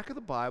at the back of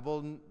the Bible,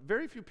 and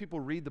very few people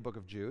read the book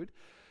of Jude.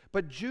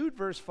 But Jude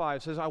verse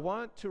 5 says, I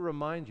want to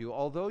remind you,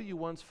 although you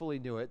once fully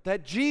knew it,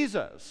 that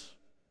Jesus,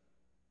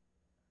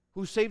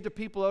 who saved a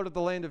people out of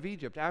the land of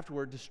Egypt,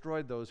 afterward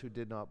destroyed those who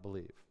did not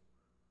believe.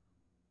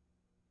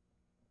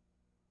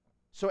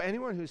 So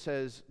anyone who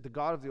says the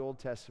God of the Old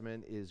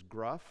Testament is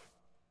gruff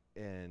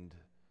and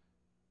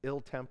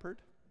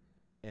ill-tempered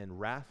and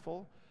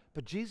wrathful,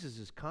 but Jesus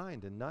is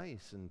kind and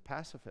nice and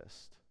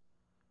pacifist.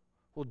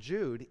 Well,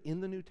 Jude,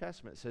 in the New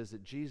Testament, says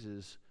that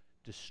Jesus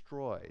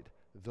destroyed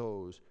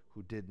those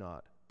who did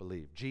not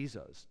believe.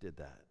 Jesus did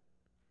that.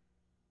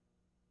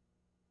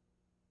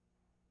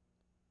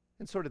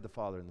 And so did the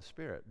Father and the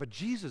Spirit. But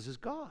Jesus is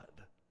God.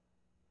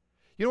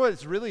 You know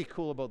what's really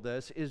cool about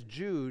this is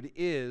Jude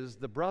is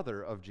the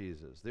brother of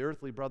Jesus, the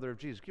earthly brother of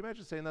Jesus. Can you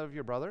imagine saying that of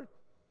your brother?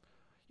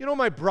 You know,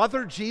 my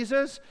brother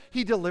Jesus,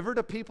 he delivered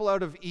a people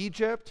out of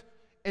Egypt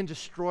and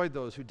destroyed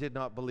those who did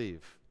not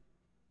believe.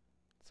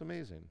 It's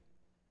amazing.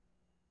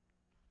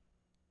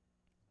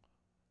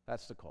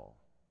 That's the call.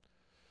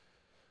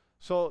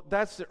 So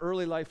that's the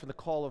early life and the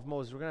call of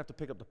Moses. We're going to have to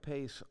pick up the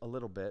pace a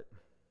little bit.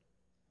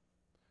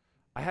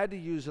 I had to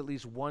use at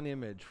least one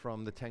image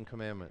from the 10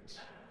 Commandments.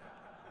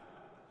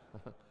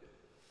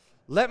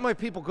 Let my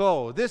people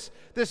go. This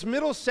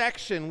middle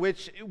section,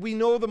 which we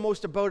know the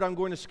most about, I'm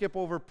going to skip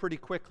over pretty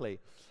quickly.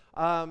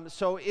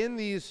 So in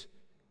these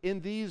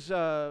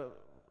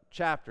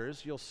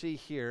chapters, you'll see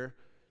here,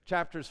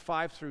 chapters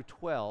 5 through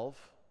 12,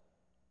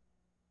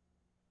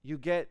 you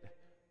get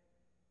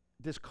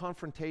this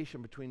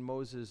confrontation between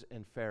Moses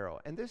and Pharaoh.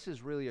 And this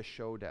is really a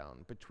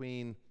showdown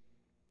between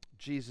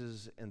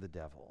Jesus and the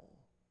devil.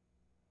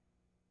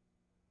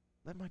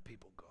 Let my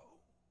people go.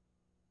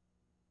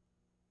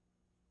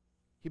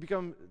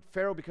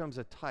 Pharaoh becomes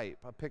a type,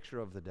 a picture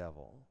of the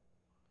devil.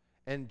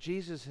 And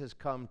Jesus has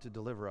come to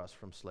deliver us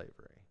from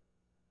slavery.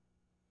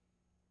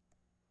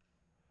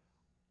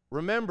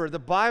 Remember, the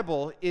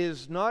Bible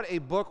is not a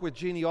book with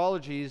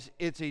genealogies,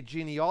 it's a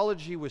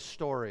genealogy with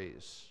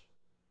stories.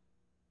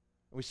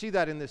 We see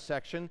that in this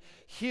section.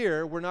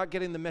 Here, we're not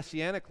getting the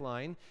messianic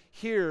line.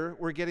 Here,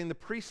 we're getting the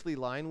priestly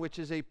line, which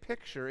is a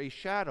picture, a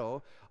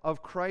shadow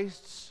of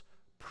Christ's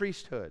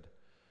priesthood.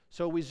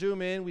 So we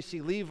zoom in, we see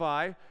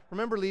Levi.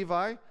 Remember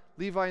Levi?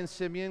 Levi and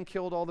Simeon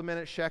killed all the men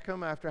at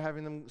Shechem after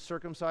having them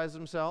circumcise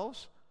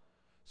themselves.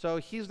 So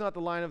he's not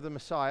the line of the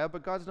Messiah,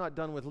 but God's not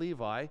done with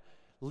Levi.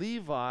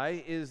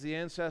 Levi is the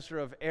ancestor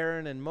of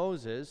Aaron and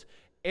Moses.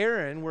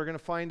 Aaron, we're going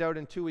to find out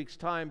in 2 weeks'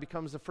 time,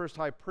 becomes the first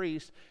high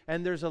priest,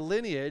 and there's a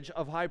lineage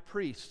of high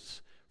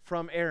priests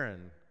from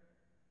Aaron.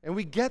 And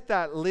we get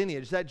that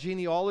lineage, that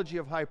genealogy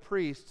of high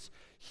priests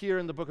here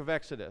in the book of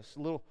Exodus. A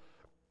little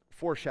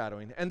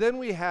foreshadowing. And then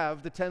we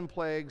have the 10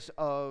 plagues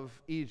of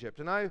Egypt.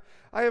 And I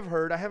have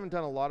heard, I haven't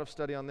done a lot of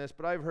study on this,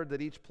 but I've heard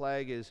that each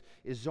plague is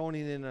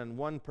zoning in on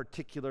one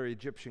particular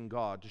Egyptian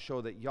god to show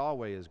that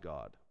Yahweh is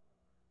God.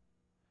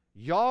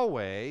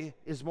 Yahweh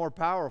is more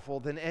powerful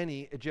than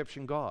any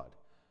Egyptian god.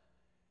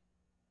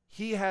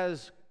 He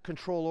has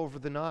control over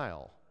the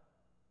Nile.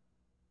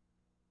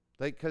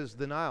 Because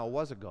the Nile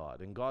was a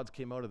god, and gods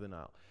came out of the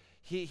Nile.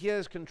 He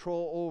has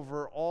control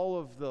over all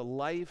of the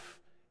life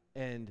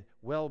and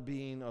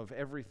well-being of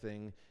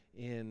everything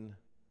in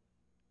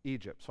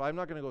Egypt. So I'm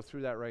not going to go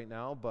through that right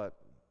now, but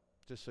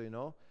just so you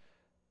know,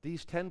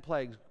 these 10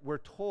 plagues, we're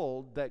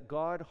told that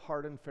God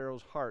hardened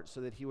Pharaoh's heart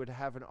so that he would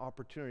have an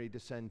opportunity to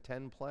send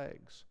 10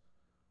 plagues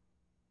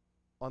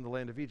on the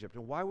land of Egypt.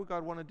 And why would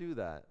God want to do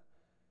that?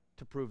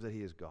 To prove that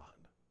he is God.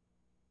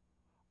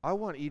 I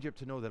want Egypt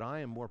to know that I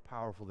am more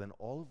powerful than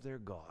all of their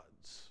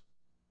gods.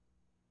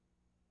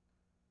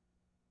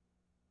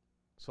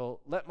 So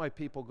let my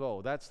people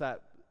go. That's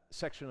that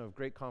section of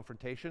great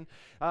confrontation.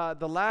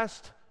 The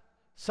last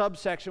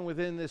subsection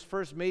within this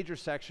first major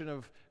section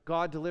of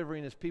God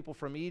delivering his people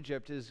from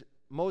Egypt is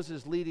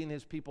Moses leading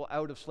his people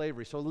out of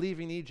slavery, so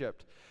leaving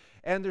Egypt.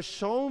 And there's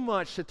so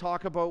much to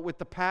talk about with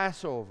the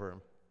Passover.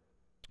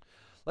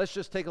 Let's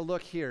just take a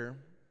look here.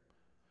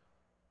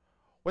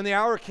 When the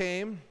hour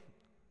came,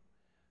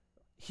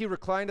 he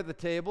reclined at the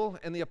table,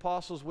 and the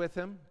apostles with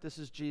him. This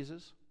is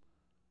Jesus.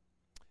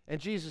 And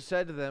Jesus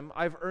said to them,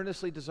 I've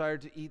earnestly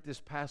desired to eat this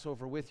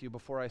Passover with you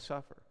before I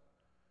suffer.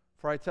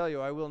 For I tell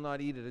you, I will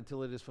not eat it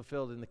until it is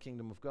fulfilled in the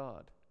kingdom of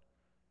God.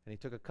 And he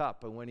took a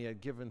cup, and when he had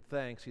given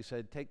thanks, he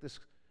said, take this,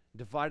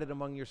 divide it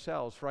among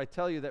yourselves. For I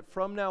tell you that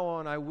from now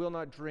on I will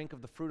not drink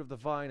of the fruit of the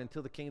vine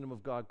until the kingdom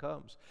of God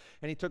comes.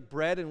 And he took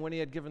bread, and when he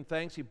had given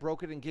thanks, he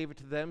broke it and gave it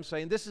to them,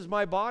 saying, this is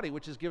my body,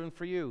 which is given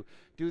for you.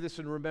 Do this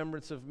in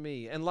remembrance of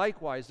me. And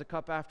likewise the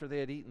cup after they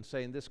had eaten,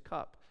 saying, this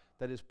cup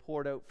that is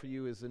poured out for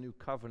you is the new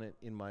covenant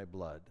in my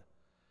blood.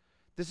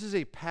 This is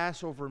a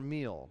Passover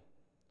meal.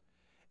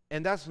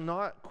 And that's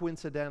not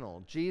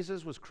coincidental.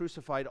 Jesus was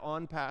crucified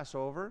on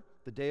Passover,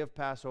 the day of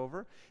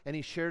Passover, and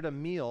he shared a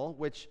meal,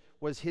 which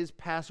was his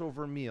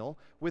Passover meal,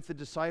 with the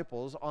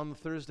disciples on the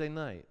Thursday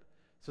night.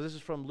 So this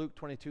is from Luke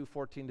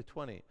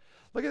 22:14-20.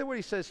 Look at what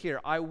he says here.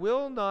 I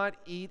will not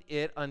eat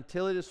it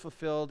until it is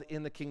fulfilled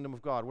in the kingdom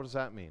of God. What does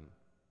that mean?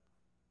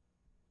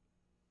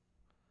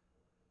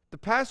 The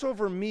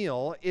Passover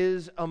meal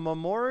is a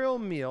memorial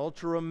meal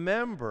to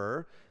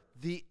remember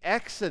the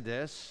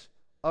exodus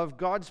of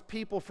God's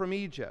people from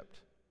Egypt.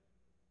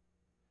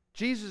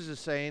 Jesus is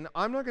saying,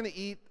 I'm not going to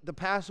eat the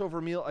Passover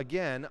meal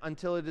again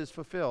until it is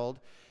fulfilled.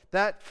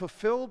 That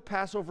fulfilled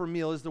Passover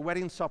meal is the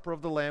wedding supper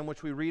of the Lamb,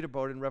 which we read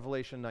about in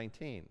Revelation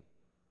 19.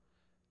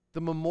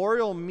 The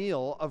memorial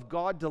meal of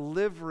God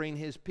delivering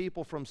his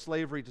people from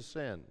slavery to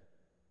sin.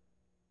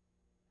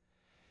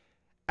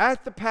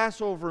 At the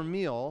Passover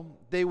meal,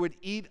 they would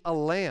eat a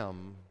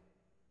lamb.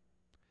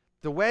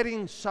 The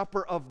wedding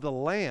supper of the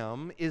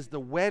Lamb is the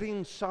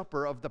wedding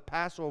supper of the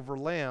Passover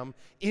lamb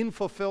in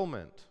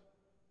fulfillment.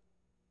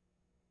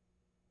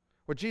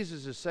 What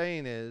Jesus is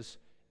saying is,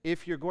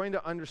 if you're going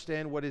to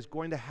understand what is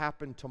going to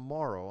happen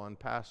tomorrow on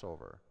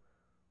Passover,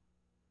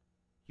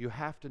 you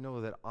have to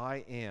know that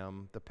I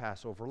am the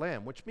Passover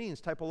lamb, which means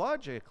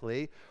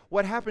typologically,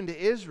 what happened to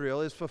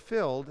Israel is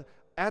fulfilled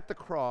at the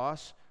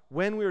cross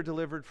when we were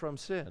delivered from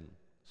sin.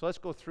 So let's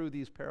go through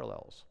these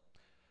parallels.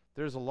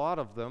 There's a lot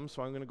of them,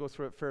 so I'm going to go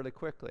through it fairly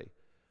quickly.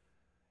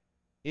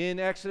 In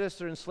Exodus,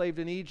 they're enslaved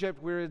in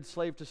Egypt. We're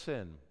enslaved to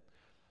sin.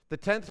 The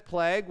 10th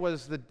plague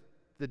was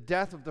the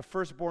death of the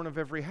firstborn of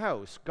every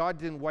house. God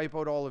didn't wipe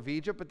out all of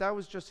Egypt, but that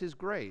was just his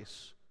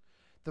grace.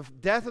 The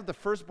death of the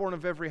firstborn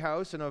of every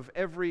house and of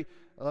every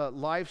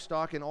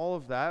livestock and all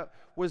of that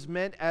was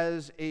meant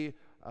as a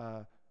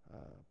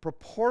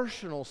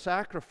proportional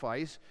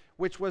sacrifice,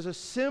 which was a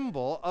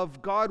symbol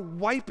of God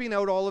wiping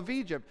out all of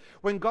Egypt.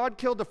 When God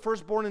killed the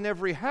firstborn in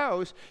every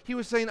house, he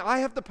was saying, I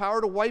have the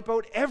power to wipe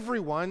out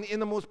everyone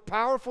in the most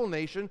powerful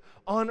nation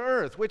on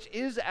earth, which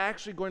is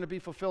actually going to be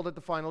fulfilled at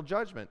the final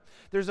judgment.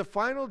 There's a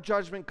final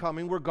judgment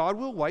coming where God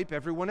will wipe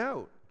everyone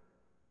out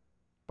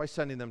by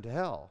sending them to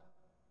hell.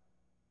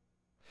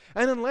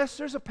 And unless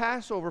there's a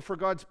Passover for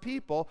God's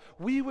people,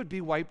 we would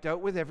be wiped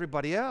out with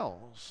everybody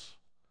else.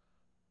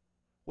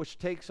 Which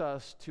takes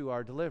us to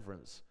our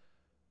deliverance.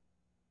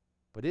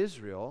 But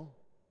Israel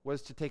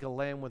was to take a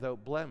lamb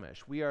without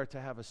blemish. We are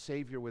to have a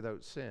Savior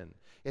without sin.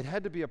 It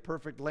had to be a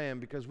perfect lamb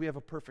because we have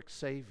a perfect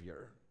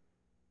Savior.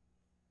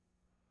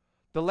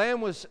 The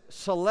lamb was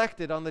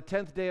selected on the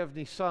 10th day of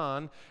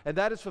Nisan, and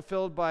that is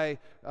fulfilled by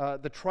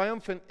the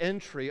triumphant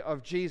entry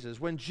of Jesus.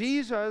 When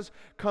Jesus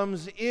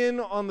comes in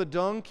on the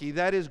donkey,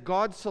 that is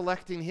God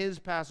selecting his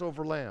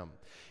Passover lamb.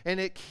 And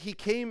he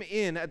came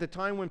in at the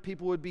time when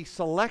people would be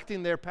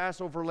selecting their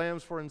Passover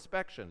lambs for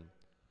inspection.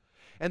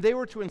 And they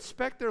were to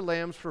inspect their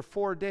lambs for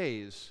 4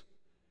 days.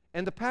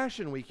 And the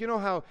Passion Week, you know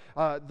how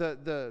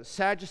the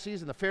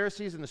Sadducees and the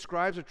Pharisees and the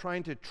scribes are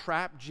trying to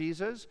trap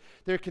Jesus?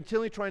 They're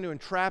continually trying to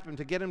entrap him,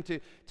 to get him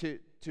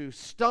to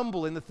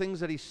stumble in the things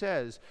that he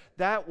says.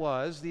 That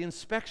was the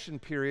inspection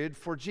period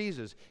for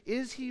Jesus.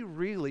 Is he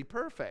really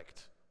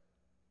perfect?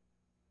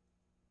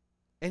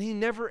 And he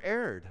never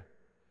erred.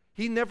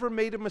 He never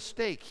made a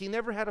mistake. He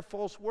never had a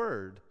false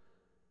word.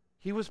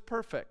 He was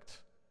perfect.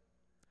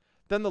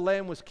 Then the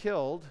lamb was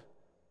killed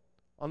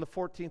on the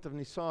 14th of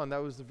Nisan.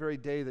 That was the very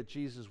day that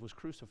Jesus was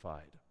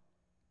crucified.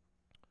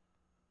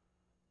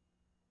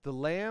 The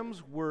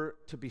lambs were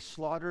to be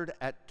slaughtered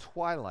at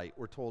twilight,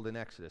 we're told in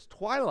Exodus.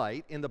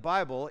 Twilight in the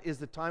Bible is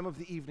the time of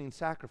the evening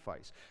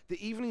sacrifice.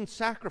 The evening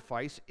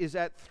sacrifice is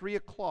at 3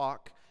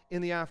 o'clock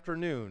in the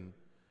afternoon.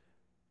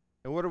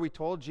 And what are we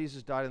told?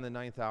 Jesus died in the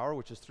 9th hour,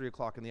 which is 3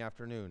 o'clock in the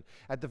afternoon.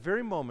 At the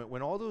very moment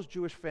when all those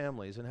Jewish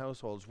families and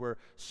households were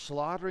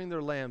slaughtering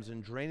their lambs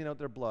and draining out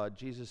their blood,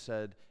 Jesus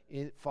said,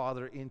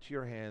 Father, into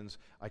your hands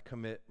I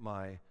commit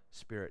my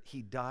spirit.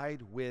 He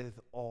died with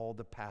all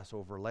the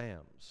Passover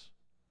lambs.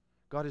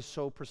 God is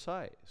so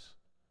precise.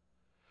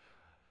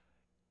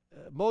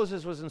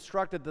 Moses was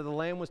instructed that the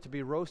lamb was to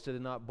be roasted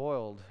and not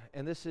boiled,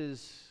 and this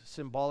is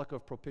symbolic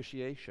of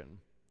propitiation.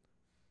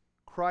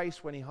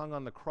 Christ, when he hung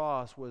on the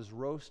cross, was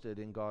roasted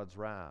in God's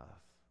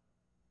wrath.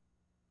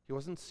 He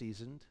wasn't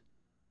seasoned.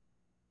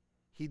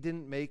 He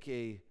didn't make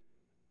a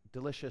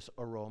delicious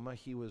aroma.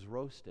 He was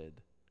roasted.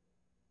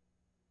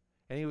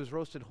 And he was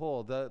roasted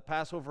whole. The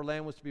Passover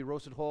lamb was to be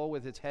roasted whole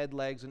with its head,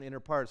 legs, and inner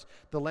parts.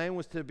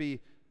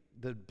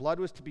 The blood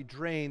was to be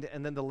drained,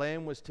 and then the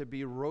lamb was to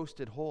be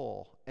roasted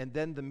whole. And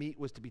then the meat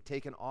was to be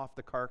taken off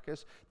the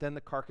carcass. Then the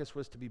carcass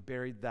was to be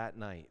buried that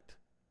night.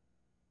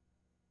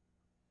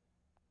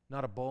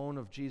 Not a bone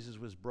of Jesus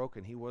was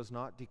broken. He was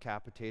not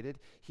decapitated.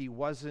 He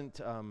wasn't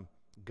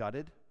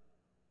gutted.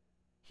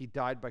 He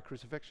died by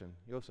crucifixion.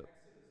 Joseph.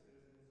 Exodus,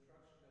 there's an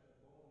instruction that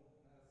the bone,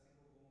 not a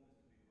single bone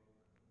is to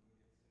be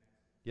broken.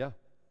 Yeah.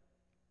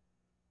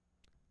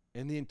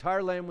 And the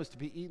entire lamb was to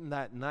be eaten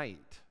that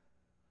night.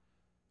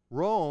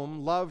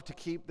 Rome loved to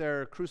keep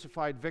their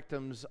crucified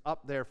victims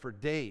up there for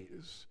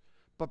days.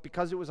 But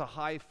because it was a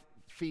high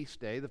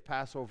feast day, the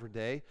Passover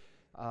day,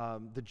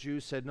 the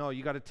Jews said, no,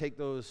 you got to take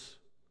those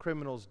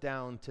criminals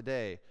down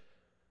today.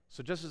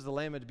 So just as the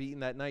lamb had to be eaten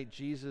that night,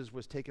 Jesus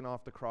was taken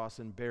off the cross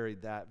and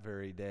buried that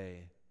very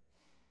day.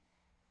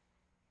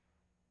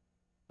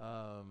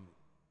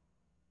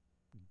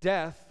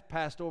 Death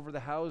passed over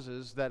the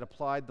houses that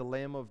applied the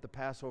lamb of the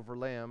Passover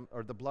lamb,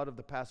 or the blood of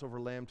the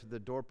Passover lamb, to the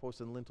doorposts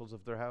and lintels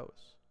of their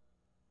house.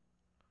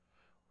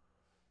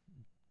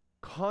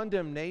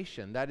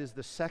 Condemnation, that is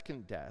the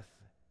second death,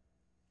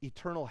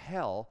 eternal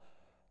hell,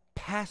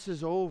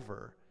 passes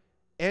over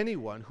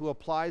anyone who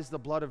applies the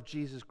blood of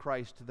Jesus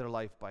Christ to their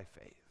life by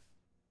faith.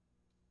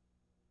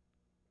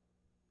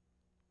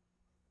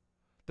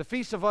 The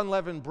Feast of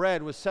Unleavened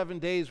Bread was 7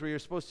 days where you're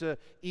supposed to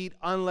eat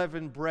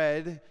unleavened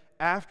bread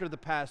after the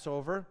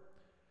Passover.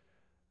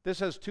 This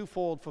has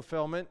twofold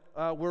fulfillment.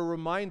 We're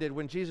reminded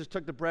when Jesus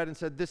took the bread and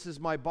said, "This is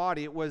my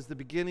body," it was the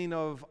beginning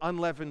of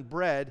unleavened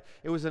bread.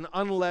 It was an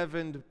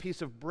unleavened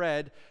piece of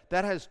bread.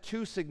 That has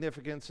two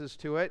significances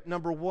to it.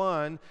 Number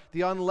one,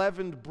 the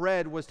unleavened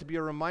bread was to be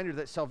a reminder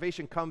that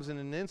salvation comes in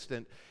an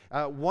instant.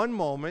 One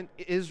moment,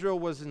 Israel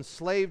was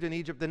enslaved in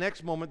Egypt. The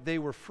next moment, they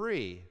were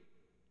free.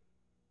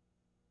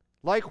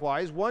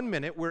 Likewise, one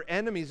minute, we're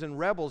enemies and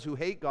rebels who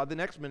hate God. The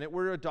next minute,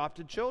 we're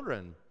adopted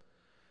children.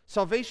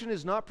 Salvation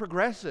is not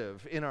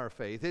progressive in our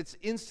faith. It's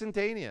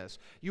instantaneous.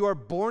 You are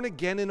born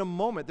again in a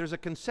moment. There's a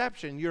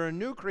conception. You're a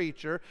new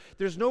creature.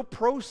 There's no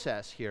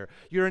process here.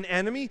 You're an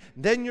enemy,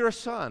 then you're a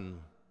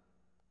son.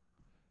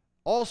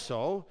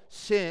 Also,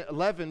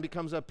 leaven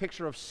becomes a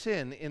picture of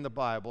sin in the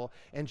Bible,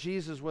 and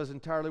Jesus was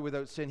entirely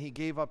without sin. He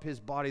gave up his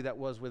body that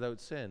was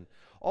without sin.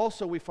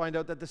 Also, we find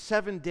out that the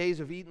 7 days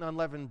of eating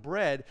unleavened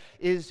bread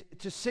is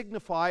to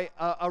signify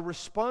a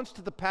response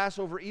to the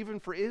Passover, even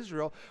for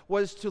Israel,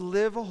 was to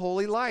live a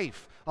holy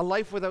life, a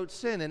life without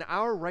sin. And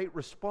our right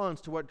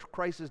response to what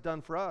Christ has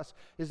done for us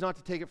is not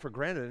to take it for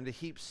granted and to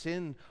heap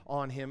sin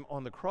on him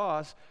on the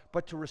cross,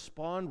 but to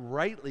respond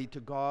rightly to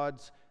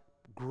God's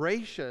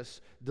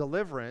gracious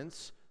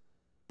deliverance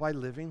by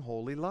living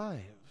holy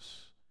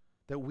lives,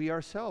 that we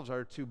ourselves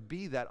are to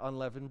be that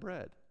unleavened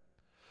bread.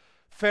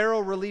 Pharaoh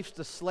released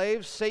the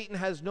slaves. Satan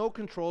has no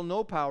control,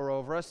 no power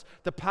over us.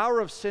 The power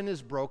of sin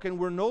is broken.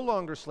 We're no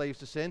longer slaves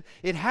to sin.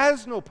 It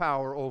has no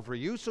power over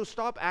you, so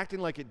stop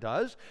acting like it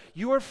does.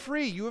 You are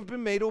free. You have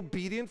been made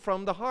obedient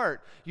from the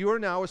heart. You are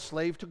now a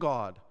slave to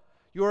God.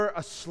 You are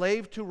a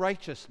slave to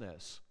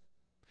righteousness.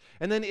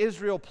 And then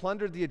Israel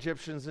plundered the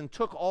Egyptians and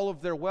took all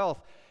of their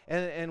wealth.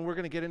 And we're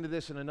going to get into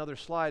this in another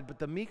slide, but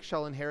the meek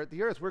shall inherit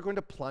the earth. We're going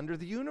to plunder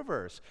the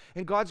universe.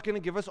 And God's going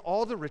to give us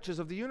all the riches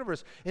of the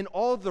universe. And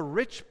all the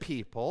rich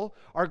people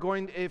are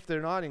going, if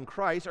they're not in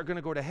Christ, are going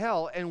to go to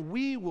hell, and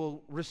we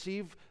will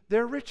receive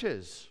their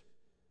riches.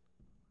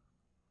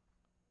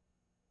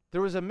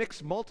 There was a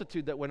mixed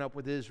multitude that went up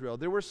with Israel.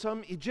 There were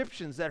some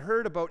Egyptians that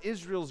heard about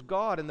Israel's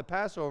God and the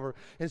Passover,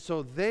 and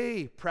so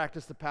they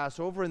practiced the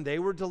Passover, and they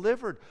were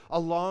delivered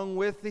along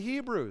with the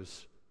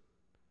Hebrews.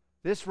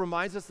 This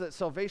reminds us that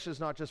salvation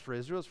is not just for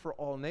Israel, it's for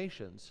all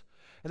nations.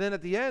 And then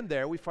at the end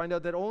there, we find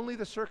out that only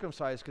the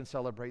circumcised can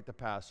celebrate the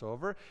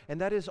Passover,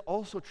 and that is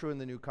also true in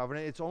the New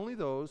Covenant. It's only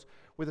those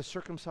with a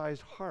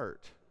circumcised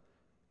heart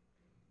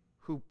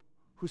who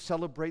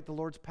celebrate the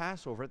Lord's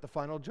Passover at the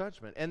final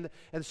judgment. And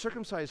the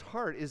circumcised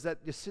heart is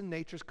that the sin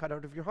nature is cut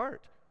out of your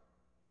heart.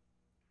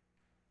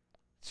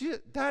 See,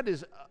 that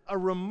is a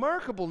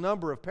remarkable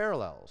number of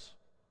parallels.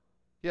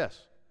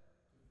 Yes?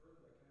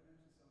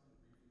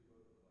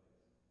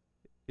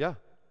 Yeah.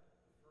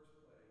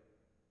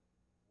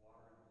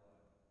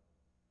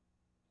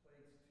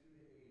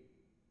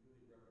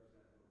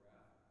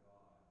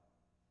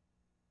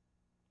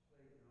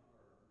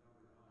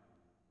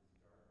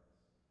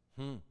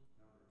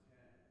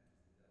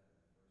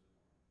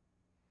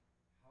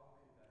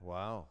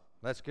 Wow,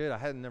 that's good. I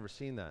had never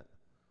seen that.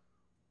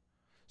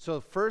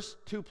 So first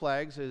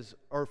plague is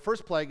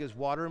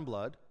water and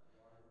blood.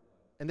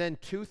 And then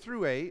 2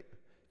 through 8,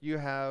 you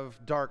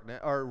have darkness,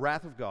 or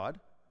wrath of God.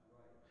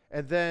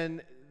 And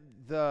then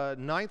the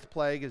 9th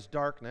plague is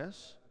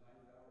darkness.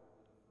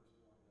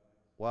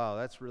 Wow,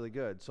 that's really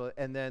good. So,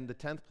 and then the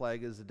 10th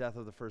plague is the death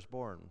of the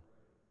firstborn.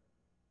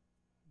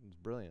 It's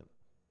brilliant.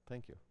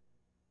 Thank you.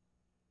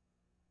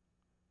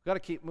 We've got to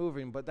keep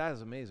moving, but that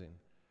is amazing.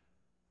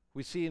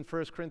 We see in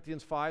 1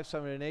 Corinthians 5,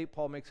 7, and 8,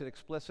 Paul makes it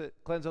explicit.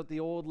 Cleanse out the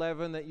old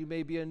leaven that you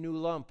may be a new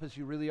lump as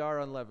you really are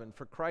unleavened.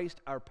 For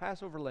Christ, our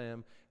Passover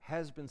lamb,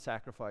 has been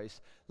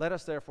sacrificed. Let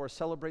us therefore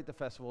celebrate the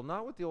festival,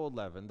 not with the old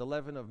leaven, the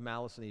leaven of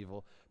malice and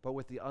evil, but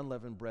with the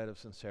unleavened bread of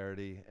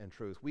sincerity and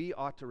truth. We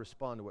ought to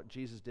respond to what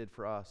Jesus did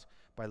for us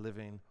by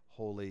living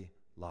holy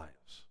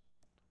lives.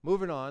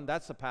 Moving on,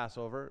 that's the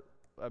Passover.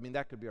 I mean,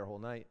 that could be our whole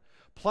night.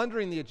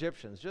 Plundering the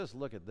Egyptians. Just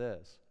look at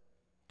this.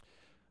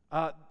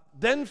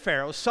 Then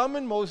Pharaoh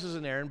summoned Moses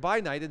and Aaron by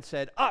night and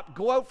said, "Up,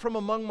 go out from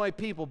among my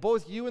people,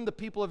 both you and the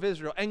people of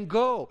Israel, and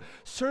go,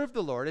 serve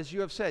the Lord as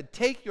you have said.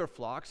 Take your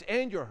flocks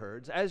and your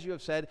herds, as you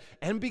have said,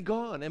 and be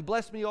gone, and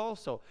bless me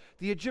also."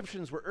 The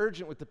Egyptians were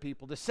urgent with the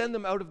people to send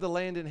them out of the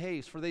land in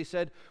haste, for they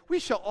said, "We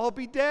shall all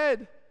be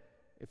dead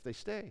if they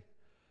stay."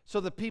 So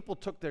the people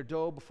took their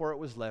dough before it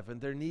was leavened,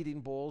 their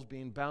kneading bowls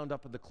being bound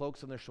up with the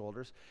cloaks on their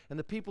shoulders. And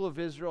the people of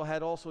Israel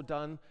had also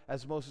done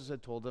as Moses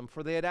had told them,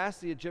 for they had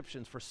asked the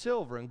Egyptians for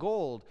silver and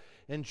gold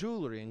and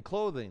jewelry and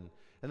clothing.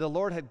 And the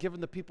Lord had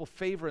given the people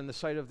favor in the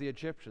sight of the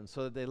Egyptians,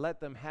 so that they let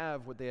them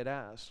have what they had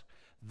asked.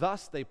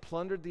 Thus they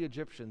plundered the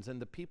Egyptians,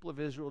 and the people of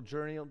Israel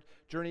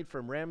journeyed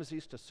from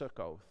Ramesses to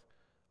Succoth.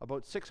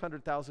 About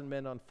 600,000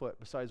 men on foot,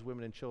 besides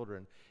women and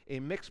children. A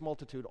mixed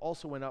multitude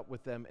also went up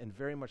with them, and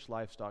very much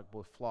livestock,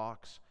 both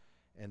flocks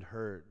and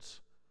herds.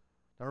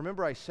 Now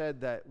remember, I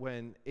said that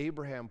when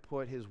Abraham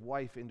put his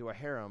wife into a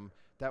harem,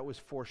 that was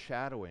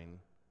foreshadowing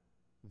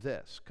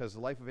this, because the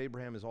life of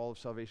Abraham is all of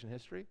salvation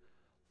history.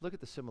 Look at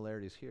the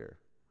similarities here.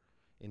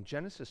 In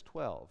Genesis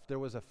 12, there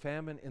was a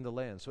famine in the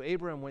land. So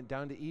Abraham went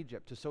down to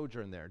Egypt to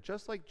sojourn there,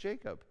 just like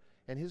Jacob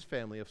and his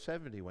family of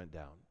 70 went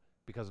down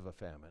because of a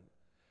famine.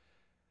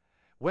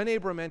 When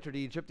Abram entered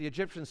Egypt, the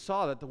Egyptians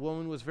saw that the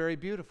woman was very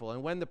beautiful.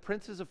 And when the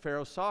princes of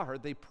Pharaoh saw her,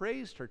 they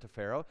praised her to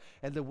Pharaoh,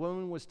 and the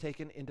woman was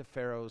taken into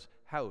Pharaoh's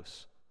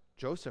house.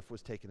 Joseph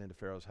was taken into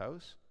Pharaoh's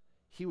house.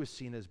 He was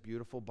seen as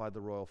beautiful by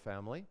the royal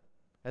family.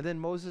 And then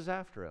Moses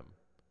after him.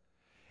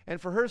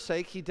 And for her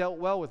sake, he dealt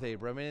well with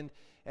Abram,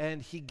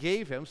 and he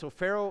gave him, so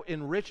Pharaoh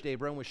enriched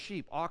Abram with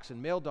sheep, oxen,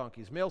 male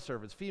donkeys, male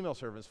servants,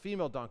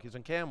 female donkeys,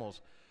 and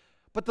camels.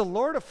 But the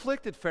Lord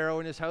afflicted Pharaoh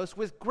and his house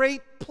with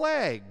great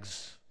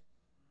plagues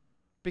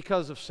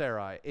because of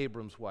Sarai,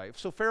 Abram's wife.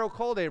 So Pharaoh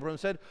called Abram and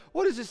said,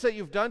 "What is this that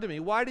you've done to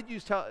me? Why did you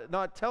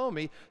not tell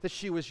me that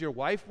she was your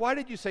wife? Why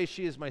did you say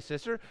she is my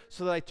sister,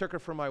 so that I took her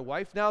for my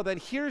wife? Now then,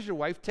 here's your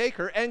wife, take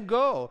her and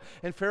go."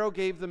 And Pharaoh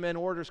gave the men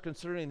orders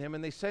concerning him,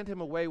 and they sent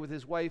him away with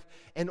his wife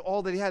and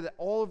all that he had,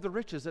 all of the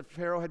riches that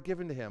Pharaoh had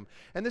given to him.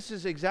 And this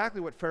is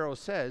exactly what Pharaoh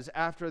says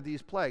after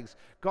these plagues.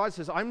 God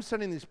says, "I'm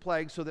sending these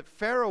plagues so that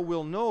Pharaoh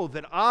will know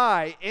that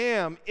I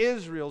am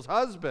Israel's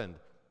husband."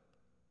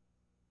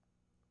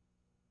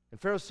 And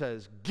Pharaoh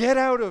says, "Get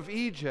out of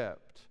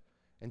Egypt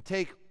and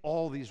take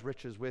all these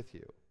riches with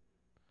you."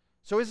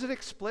 So is it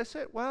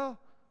explicit? Well,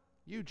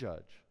 you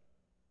judge.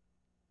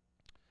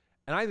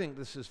 And I think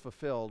this is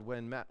fulfilled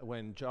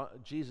when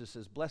Jesus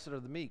says, "Blessed are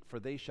the meek, for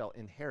they shall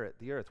inherit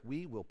the earth."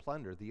 We will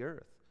plunder the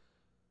earth.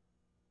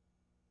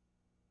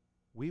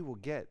 We will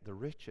get the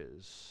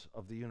riches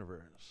of the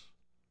universe.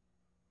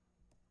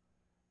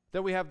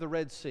 Then we have the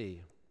Red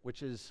Sea,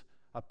 which is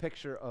a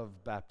picture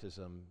of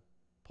baptism.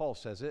 Paul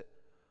says it.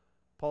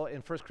 Paul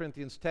in 1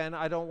 Corinthians 10,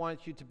 I don't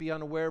want you to be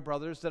unaware,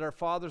 brothers, that our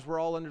fathers were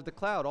all under the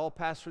cloud, all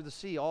passed through the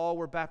sea, all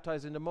were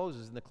baptized into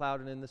Moses in the cloud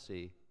and in the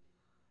sea.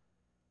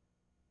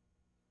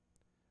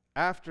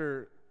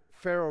 After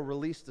Pharaoh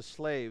released the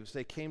slaves,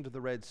 they came to the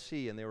Red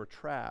Sea and they were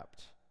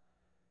trapped.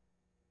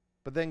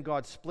 But then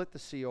God split the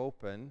sea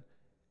open,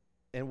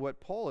 and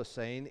what Paul is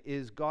saying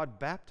is God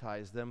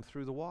baptized them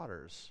through the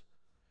waters.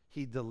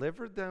 He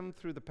delivered them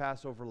through the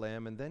Passover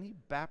lamb, and then he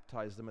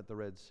baptized them at the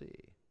Red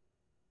Sea.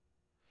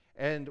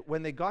 And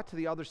when they got to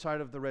the other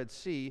side of the Red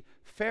Sea,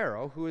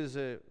 Pharaoh, who is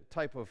a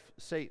type of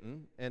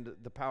Satan and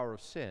the power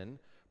of sin,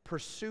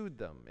 pursued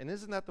them. And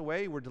isn't that the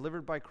way? We're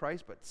delivered by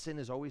Christ, but sin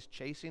is always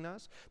chasing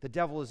us. The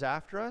devil is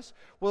after us.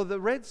 Well,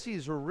 the Red Sea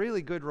is a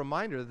really good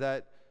reminder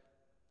that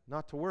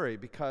not to worry,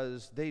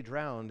 because they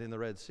drowned in the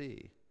Red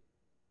Sea.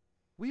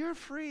 We are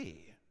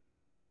free.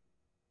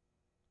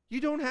 You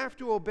don't have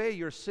to obey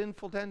your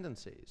sinful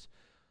tendencies.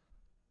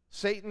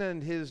 Satan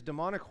and his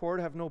demonic horde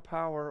have no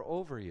power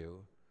over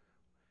you.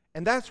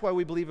 And that's why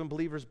we believe in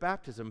believers'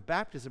 baptism.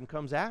 Baptism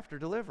comes after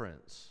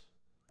deliverance.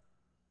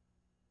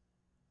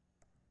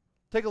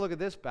 Take a look at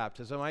this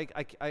baptism. I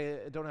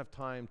don't have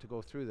time to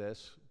go through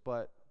this,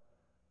 but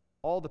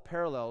all the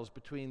parallels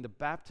between the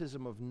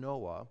baptism of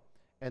Noah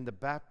and the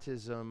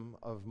baptism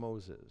of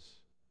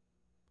Moses.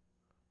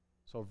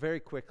 So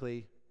very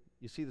quickly,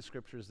 you see the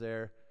scriptures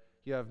there.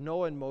 You have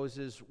Noah and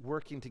Moses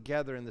working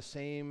together in the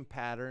same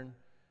pattern.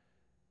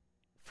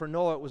 For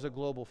Noah, it was a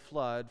global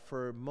flood.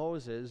 For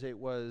Moses, it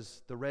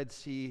was the Red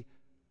Sea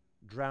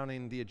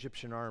drowning the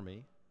Egyptian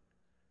army.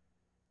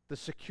 The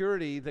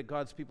security that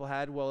God's people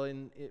had, well,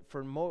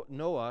 for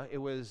Noah, it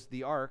was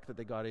the ark that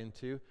they got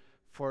into.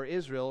 For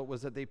Israel, it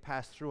was that they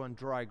passed through on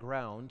dry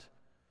ground.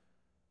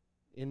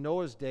 In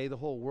Noah's day, the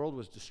whole world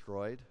was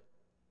destroyed.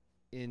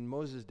 In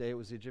Moses' day, it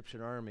was the Egyptian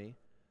army.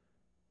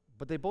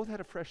 But they both had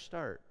a fresh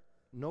start.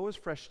 Noah's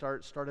fresh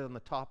start started on the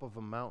top of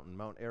a mountain,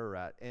 Mount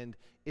Ararat, and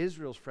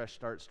Israel's fresh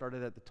start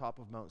started at the top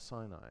of Mount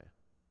Sinai.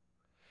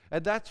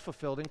 And that's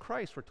fulfilled in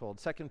Christ, we're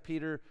told. 2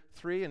 Peter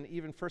 3 and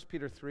even 1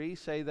 Peter 3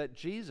 say that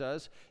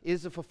Jesus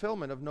is the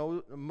fulfillment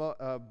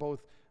of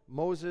both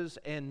Moses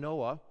and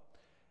Noah.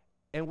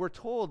 And we're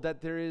told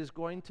that there is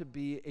going to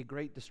be a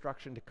great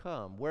destruction to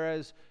come.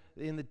 Whereas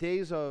in the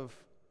days of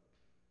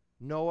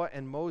Noah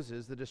and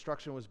Moses, the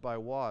destruction was by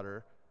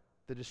water,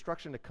 the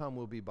destruction to come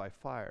will be by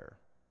fire.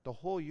 The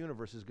whole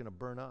universe is going to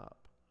burn up.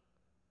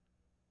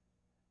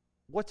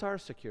 What's our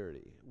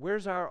security?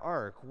 Where's our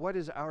ark? What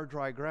is our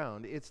dry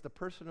ground? It's the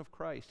person of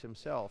Christ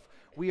himself.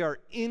 We are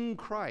in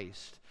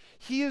Christ.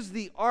 He is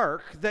the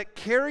ark that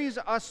carries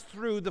us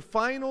through the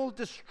final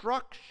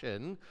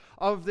destruction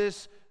of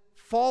this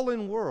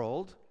fallen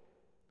world.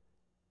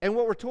 And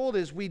what we're told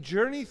is we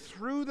journey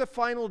through the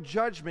final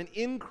judgment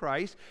in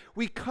Christ.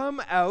 We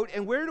come out,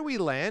 and where do we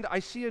land? I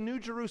see a new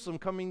Jerusalem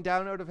coming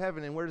down out of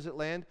heaven. And where does it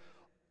land?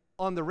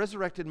 On the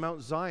resurrected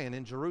Mount Zion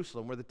in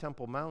Jerusalem, where the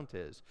Temple Mount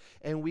is.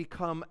 And we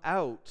come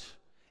out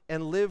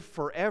and live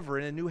forever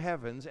in a new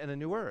heavens and a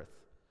new earth.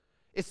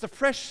 It's the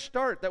fresh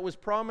start that was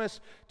promised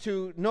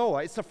to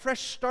Noah. It's the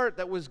fresh start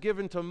that was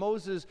given to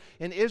Moses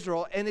and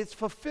Israel, and it's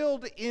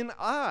fulfilled in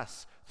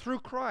us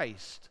through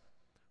Christ,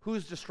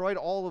 who's destroyed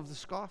all of the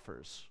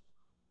scoffers.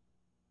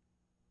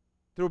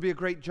 There will be a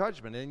great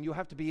judgment, and you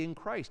have to be in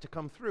Christ to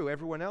come through.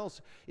 Everyone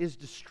else is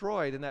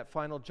destroyed in that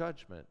final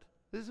judgment.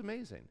 This is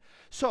amazing.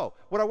 So,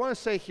 what I want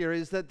to say here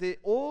is that the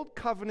old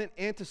covenant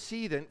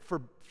antecedent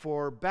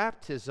for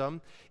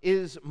baptism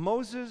is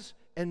Moses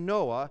and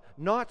Noah,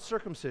 not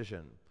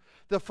circumcision.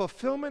 The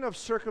fulfillment of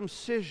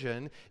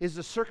circumcision is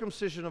the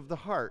circumcision of the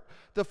heart.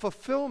 The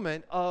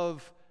fulfillment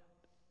of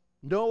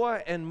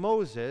Noah and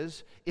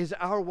Moses is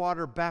our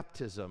water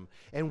baptism.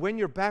 And when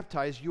you're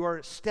baptized, you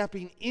are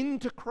stepping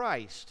into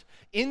Christ,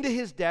 into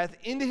his death,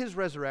 into his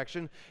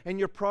resurrection, and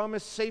you're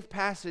promised safe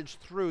passage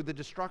through the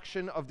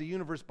destruction of the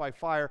universe by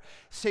fire,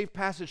 safe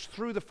passage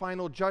through the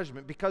final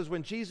judgment. Because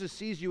when Jesus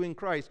sees you in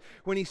Christ,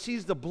 when he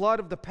sees the blood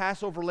of the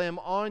Passover lamb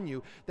on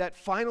you, that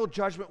final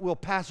judgment will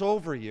pass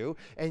over you,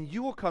 and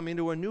you will come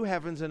into a new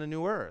heavens and a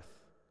new earth.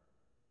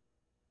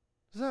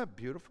 Isn't that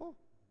beautiful?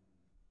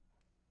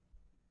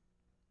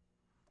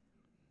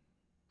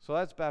 So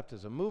that's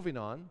baptism. Moving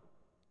on,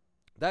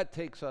 that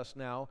takes us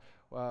now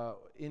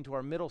into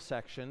our middle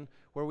section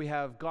where we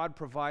have God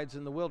provides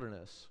in the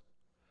wilderness.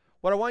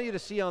 What I want you to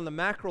see on the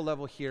macro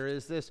level here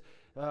is this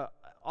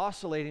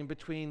oscillating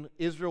between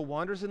Israel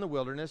wanders in the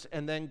wilderness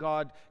and then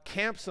God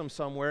camps them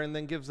somewhere and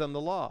then gives them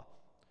the law.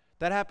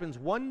 That happens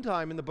one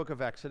time in the book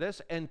of Exodus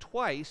and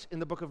twice in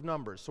the book of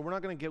Numbers. So we're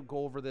not going to go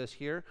over this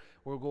here.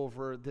 We'll go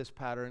over this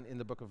pattern in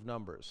the book of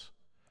Numbers.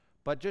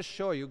 But just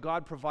show you,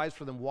 God provides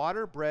for them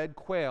water, bread,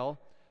 quail,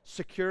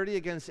 security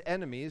against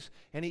enemies,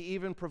 and he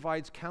even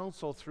provides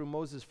counsel through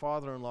Moses'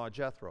 father-in-law,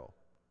 Jethro.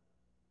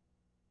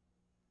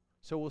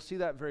 So we'll see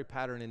that very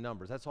pattern in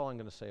Numbers. That's all I'm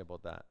going to say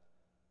about that.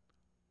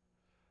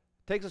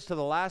 Takes us to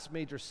the last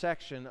major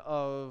section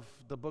of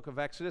the book of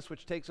Exodus,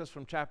 which takes us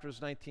from chapters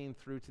 19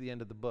 through to the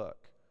end of the book.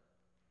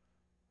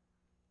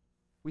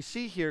 We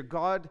see here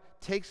God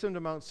takes them to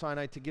Mount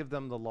Sinai to give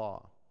them the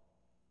law.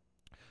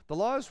 The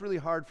law is really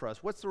hard for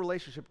us. What's the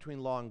relationship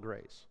between law and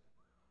grace?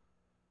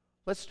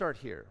 Let's start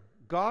here.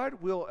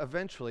 God will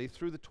eventually,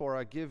 through the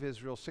Torah, give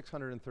Israel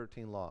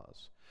 613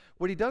 laws.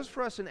 What he does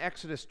for us in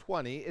Exodus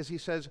 20 is he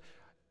says,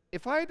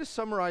 if I had to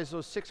summarize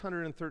those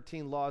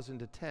 613 laws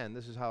into 10,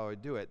 this is how I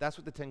would do it. That's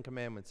what the 10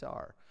 Commandments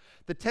are.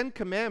 The 10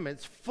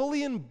 Commandments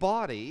fully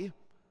embody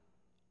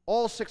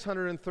all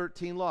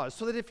 613 laws,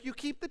 so that if you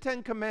keep the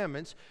 10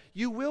 Commandments,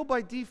 you will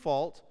by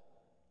default,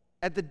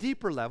 at the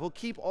deeper level,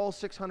 keep all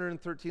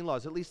 613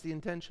 laws, at least the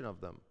intention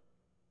of them.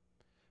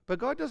 But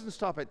God doesn't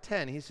stop at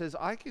 10. He says,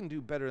 I can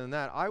do better than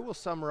that. I will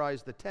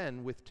summarize the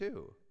 10 with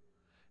 2.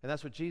 And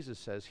that's what Jesus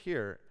says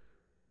here,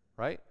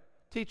 right?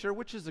 Teacher,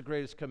 which is the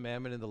greatest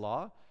commandment in the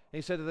law? And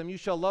he said to them, you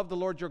shall love the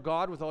Lord your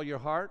God with all your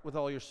heart, with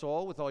all your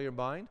soul, with all your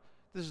mind.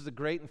 This is the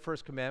great and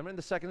first commandment.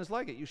 The second is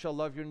like it. You shall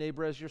love your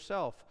neighbor as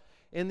yourself.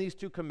 In these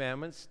 2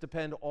 commandments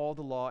depend all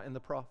the law and the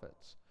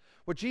prophets.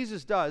 What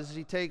Jesus does is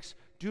he takes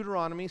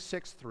Deuteronomy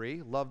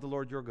 6:3, love the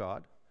Lord your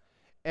God,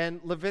 and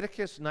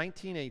Leviticus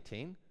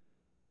 19:18,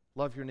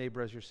 love your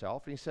neighbor as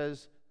yourself. And he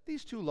says,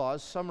 these 2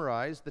 laws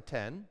summarize the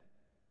 10,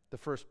 the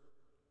first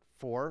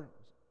 4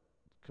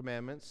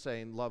 commandments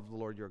saying, love the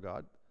Lord your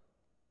God.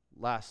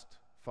 Last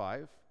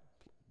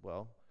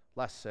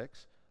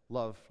 6,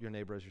 love your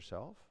neighbor as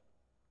yourself.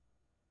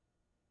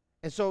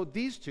 And so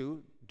these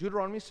 2,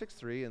 Deuteronomy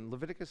 6:3 and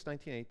Leviticus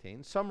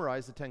 19:18,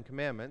 summarize the 10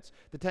 Commandments.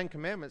 The 10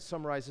 Commandments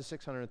summarize the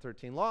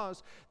 613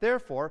 laws.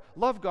 Therefore,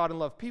 love God and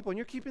love people, and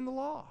you're keeping the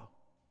law.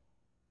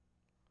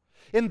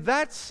 In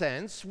that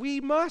sense, we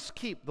must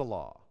keep the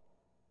law,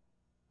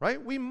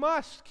 right? We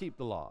must keep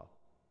the law.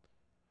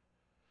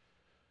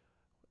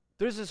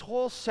 There's this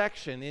whole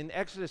section in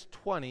Exodus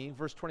 20,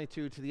 verse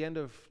 22, to the end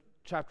of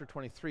chapter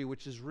 23,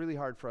 which is really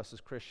hard for us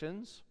as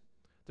Christians.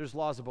 There's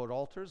laws about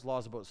altars,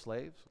 laws about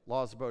slaves,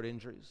 laws about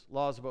injuries,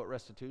 laws about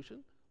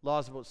restitution,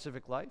 laws about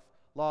civic life,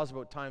 laws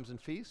about times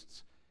and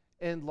feasts,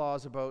 and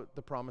laws about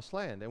the promised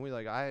land. And we're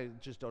like, I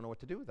just don't know what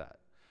to do with that.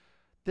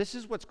 This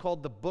is what's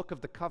called the Book of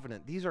the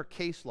Covenant. These are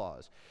case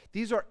laws.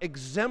 These are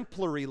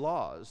exemplary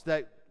laws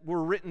that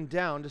were written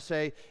down to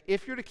say,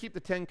 if you're to keep the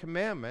 10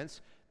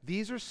 Commandments,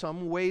 these are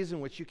some ways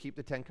in which you keep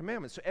the 10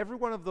 Commandments. So every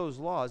one of those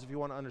laws, if you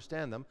want to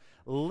understand them,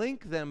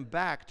 link them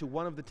back to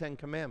one of the 10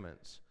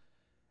 Commandments.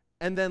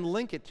 And then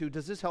link it to,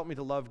 does this help me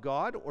to love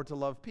God or to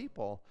love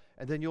people?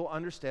 And then you'll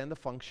understand the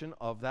function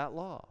of that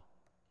law.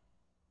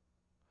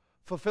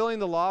 Fulfilling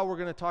the law, we're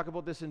going to talk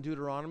about this in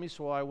Deuteronomy,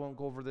 so I won't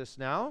go over this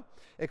now,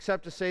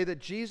 except to say that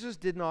Jesus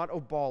did not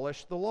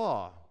abolish the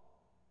law.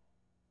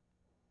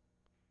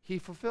 He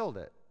fulfilled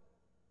it.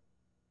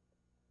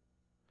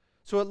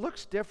 So it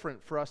looks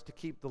different for us to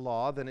keep the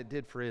law than it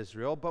did for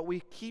Israel, but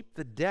we keep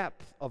the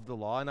depth of the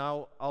law, and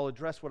I'll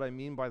address what I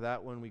mean by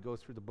that when we go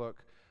through the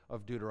book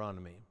of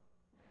Deuteronomy.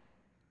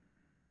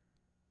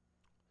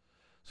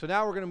 So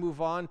now we're going to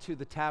move on to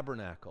the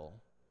tabernacle.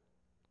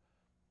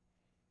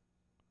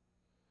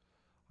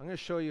 I'm going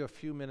to show you a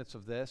few minutes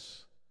of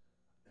this.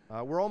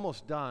 We're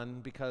almost done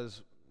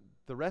because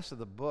the rest of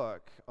the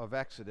book of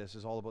Exodus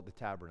is all about the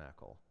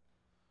tabernacle.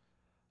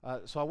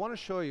 So I want to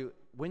show you,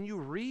 when you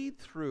read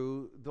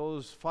through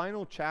those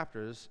final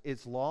chapters,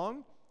 it's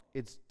long,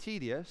 it's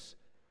tedious,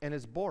 and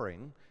it's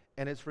boring,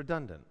 and it's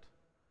redundant.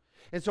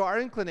 And so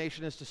our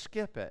inclination is to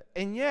skip it.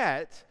 And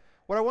yet,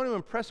 what I want to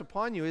impress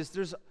upon you is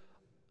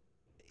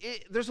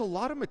there's a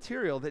lot of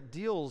material that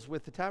deals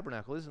with the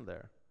tabernacle, isn't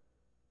there?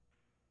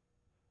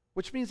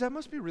 Which means that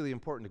must be really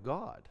important to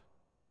God.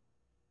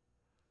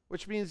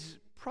 Which means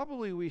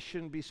probably we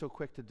shouldn't be so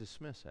quick to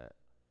dismiss it.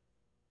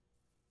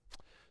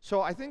 So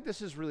I think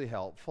this is really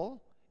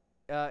helpful.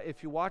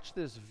 If you watch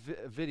this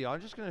video, I'm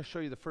just going to show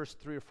you the first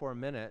 3 or 4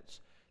 minutes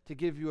to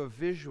give you a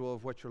visual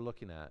of what you're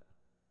looking at.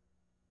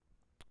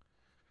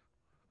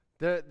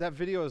 That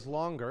video is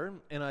longer,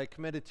 and I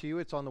committed to you.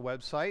 It's on the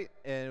website,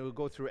 and it will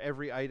go through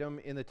every item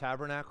in the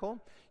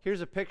tabernacle. Here's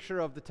a picture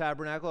of the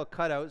tabernacle, a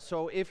cutout.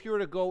 So if you were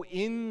to go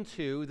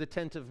into the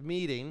tent of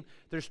meeting,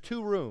 there's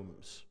 2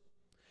 rooms.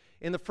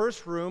 In the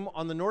first room,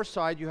 on the north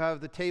side, you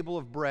have the table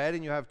of bread,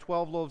 and you have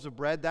 12 loaves of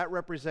bread. That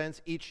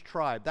represents each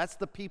tribe. That's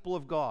the people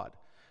of God.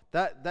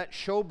 That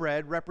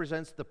showbread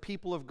represents the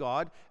people of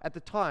God. At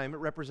the time, it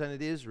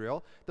represented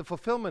Israel. The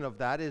fulfillment of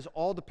that is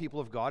all the people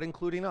of God,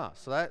 including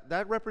us. So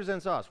that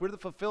represents us. We're the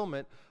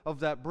fulfillment of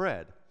that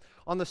bread.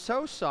 On the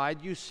south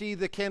side, you see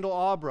the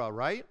candelabra,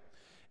 right?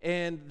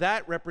 And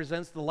that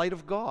represents the light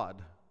of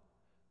God.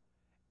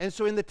 And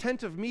so in the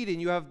tent of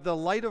meeting, you have the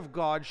light of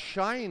God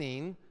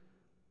shining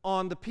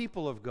on the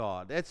people of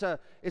God. It's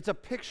a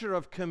picture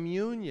of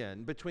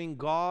communion between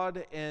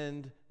God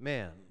and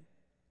man.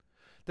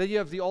 Then you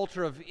have the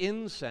altar of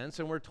incense,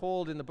 and we're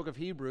told in the book of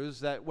Hebrews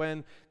that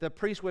when the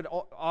priest would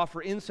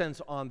offer incense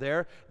on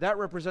there, that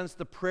represents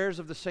the prayers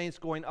of the saints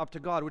going up to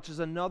God, which is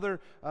another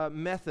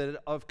method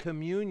of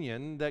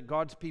communion that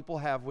God's people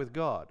have with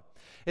God.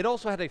 It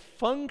also had a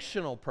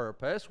functional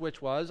purpose,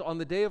 which was on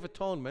the Day of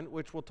Atonement,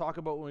 which we'll talk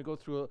about when we go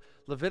through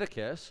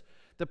Leviticus.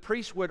 The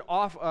priest would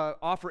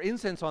offer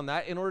incense on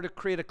that in order to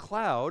create a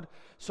cloud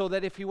so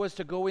that if he was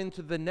to go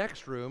into the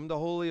next room, the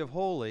Holy of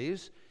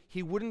Holies,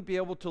 he wouldn't be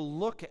able to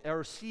look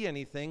or see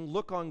anything,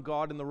 look on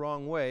God in the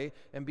wrong way,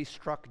 and be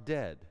struck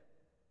dead.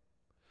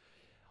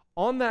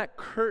 On that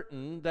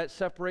curtain that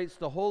separates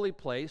the holy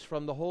place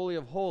from the Holy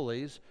of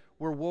Holies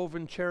were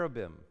woven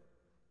cherubim.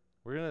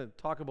 We're going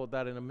to talk about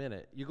that in a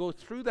minute. You go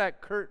through that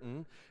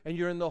curtain, and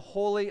you're in the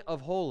Holy of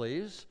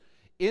Holies.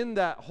 In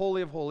that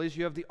Holy of Holies,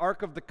 you have the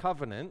Ark of the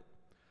Covenant,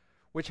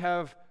 which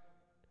have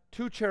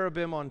 2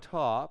 cherubim on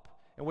top,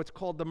 and what's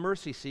called the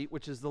mercy seat,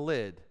 which is the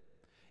lid.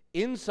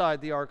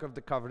 Inside the Ark of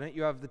the Covenant,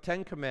 you have the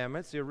 10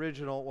 Commandments, the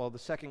original, well, the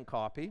second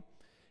copy,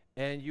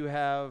 and you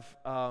have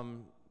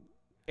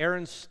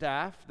Aaron's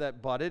staff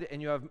that budded,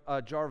 and you have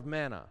a jar of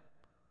manna.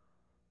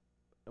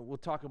 And we'll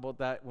talk about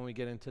that when we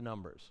get into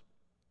Numbers.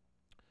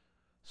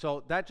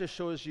 So that just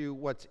shows you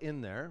what's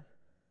in there.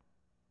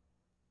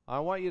 I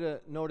want you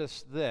to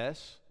notice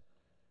this.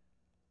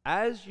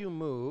 As you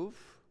move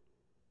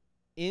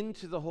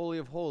into the Holy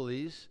of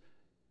Holies,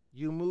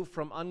 you move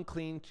from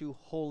unclean to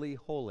holy,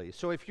 holy.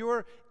 So if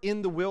you're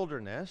in the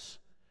wilderness,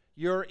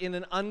 you're in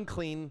an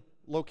unclean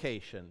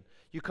location.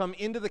 You come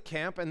into the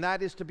camp, and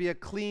that is to be a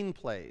clean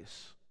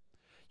place.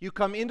 You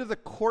come into the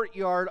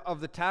courtyard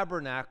of the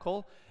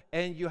tabernacle,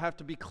 and you have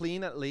to be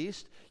clean at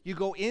least. You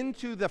go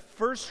into the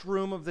first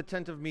room of the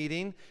tent of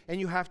meeting,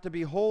 and you have to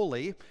be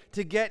holy.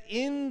 To get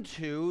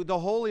into the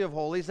Holy of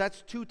Holies,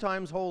 that's 2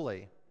 times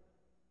holy.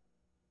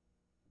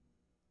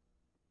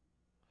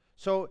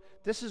 So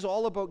this is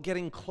all about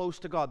getting close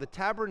to God. The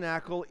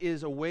tabernacle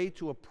is a way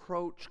to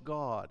approach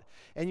God.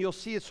 And you'll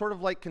see it's sort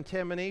of like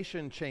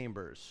contamination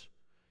chambers.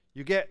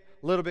 You get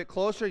a little bit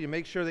closer, you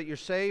make sure that you're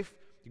safe.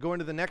 You go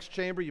into the next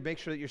chamber, you make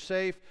sure that you're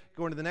safe.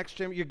 Go into the next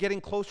chamber. You're getting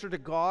closer to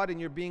God,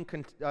 and you're being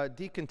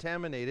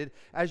decontaminated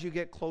as you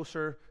get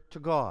closer to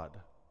God.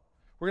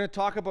 We're going to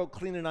talk about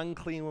clean and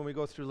unclean when we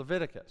go through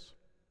Leviticus.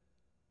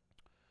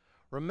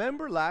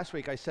 Remember last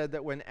week I said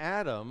that when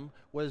Adam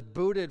was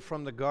booted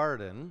from the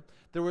garden,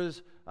 there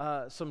was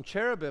some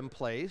cherubim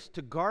placed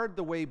to guard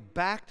the way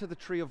back to the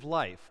tree of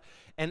life.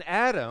 And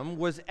Adam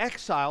was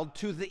exiled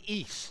to the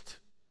east.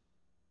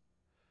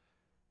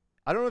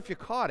 I don't know if you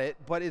caught it,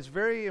 but it's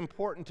very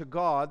important to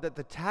God that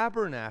the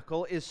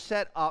tabernacle is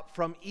set up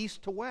from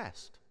east to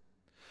west.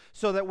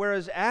 So that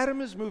whereas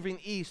Adam is moving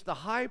east, the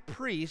high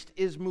priest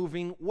is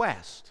moving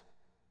west.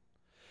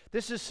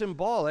 This is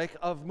symbolic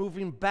of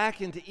moving back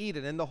into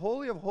Eden. And the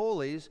Holy of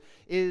Holies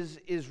is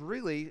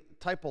really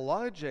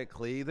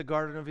typologically the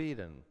Garden of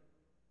Eden.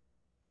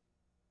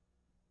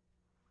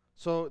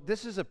 So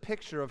this is a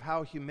picture of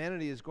how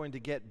humanity is going to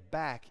get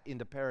back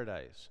into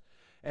paradise.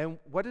 And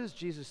what does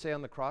Jesus say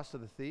on the cross to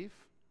the thief?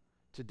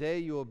 Today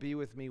you will be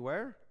with me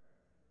where?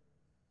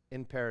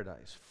 In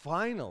paradise.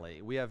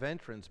 Finally, we have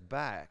entrance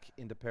back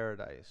into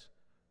paradise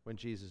when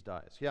Jesus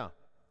dies. Yeah.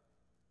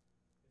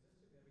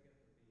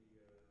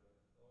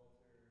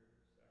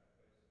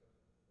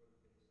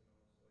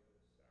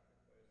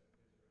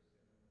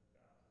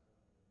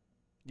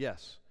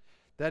 Yes,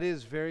 that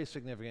is very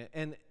significant.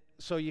 And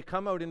so you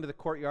come out into the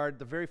courtyard.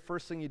 The very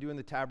first thing you do in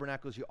the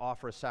tabernacle is you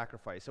offer a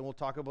sacrifice. And we'll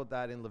talk about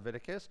that in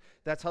Leviticus.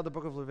 That's how the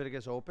book of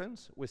Leviticus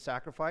opens, with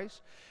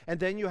sacrifice. And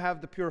then you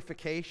have the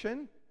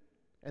purification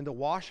and the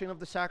washing of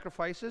the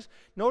sacrifices.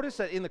 Notice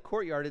that in the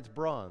courtyard it's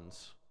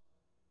bronze.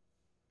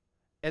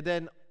 And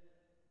then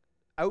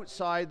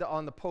outside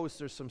on the post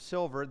there's some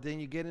silver. Then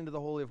you get into the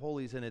Holy of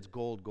Holies and it's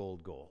gold,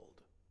 gold,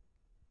 gold.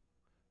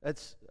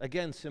 That's,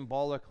 again,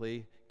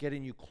 symbolically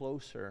getting you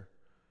closer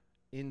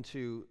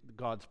into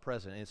God's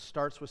presence. And it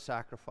starts with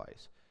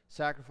sacrifice.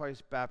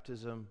 Sacrifice,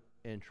 baptism,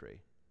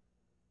 entry.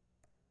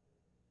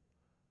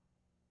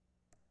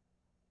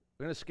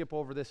 We're going to skip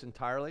over this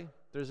entirely.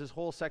 There's this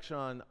whole section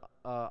on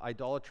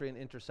idolatry and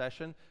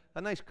intercession.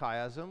 A nice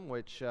chiasm,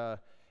 which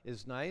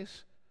is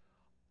nice.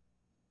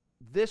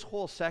 This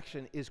whole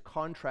section is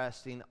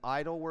contrasting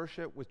idol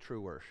worship with true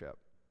worship.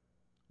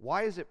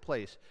 Why is it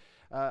placed?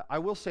 I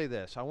will say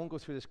this. I won't go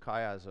through this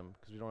chiasm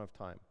because we don't have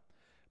time.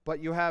 But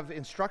you have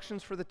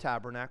instructions for the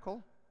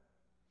tabernacle.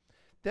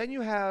 Then you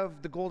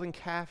have the golden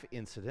calf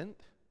incident.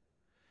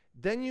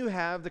 Then you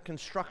have the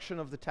construction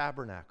of the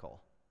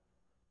tabernacle.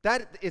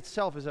 That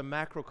itself is a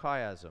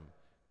macrochiasm.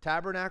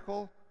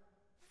 Tabernacle,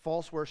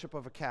 false worship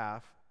of a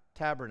calf,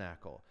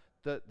 tabernacle.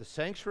 The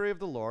sanctuary of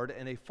the Lord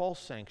and a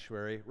false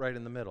sanctuary right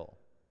in the middle.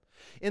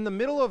 In the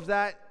middle of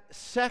that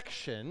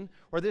section,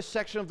 or this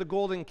section of the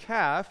golden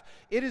calf,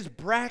 it is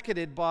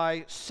bracketed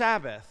by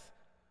Sabbath.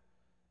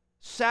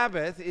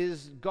 Sabbath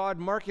is God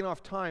marking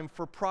off time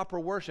for proper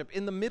worship.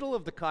 In the middle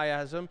of the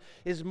chiasm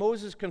is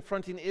Moses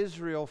confronting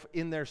Israel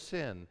in their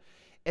sin.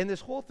 And this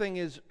whole thing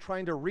is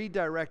trying to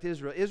redirect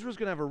Israel. Israel's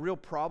going to have a real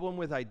problem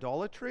with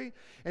idolatry.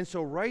 And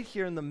so right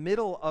here in the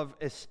middle of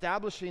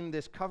establishing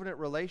this covenant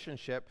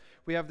relationship,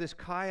 we have this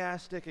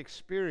chiastic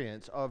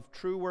experience of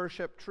true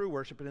worship,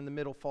 and in the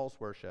middle, false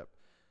worship.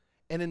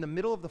 And in the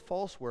middle of the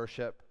false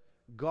worship,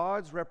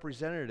 God's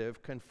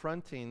representative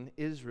confronting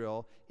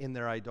Israel in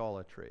their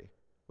idolatry,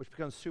 which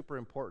becomes super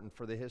important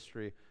for the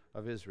history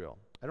of Israel.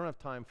 I don't have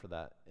time for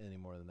that any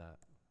more than that.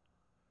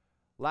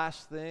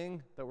 Last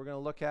thing that we're going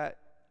to look at,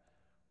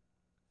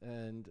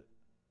 and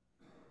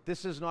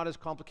This is not as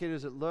complicated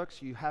as it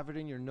looks. You have it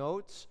in your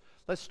notes.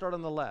 Let's start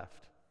on the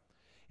left.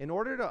 In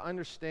order to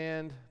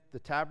understand the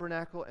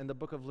tabernacle and the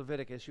book of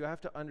Leviticus, you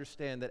have to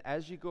understand that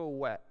as you go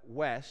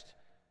west,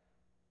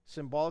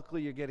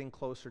 symbolically you're getting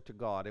closer to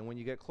God. And when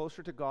you get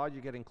closer to God,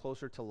 you're getting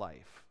closer to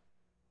life.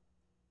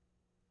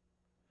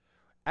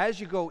 As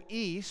you go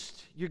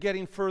east, you're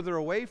getting further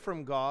away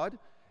from God.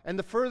 And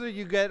the further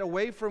you get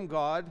away from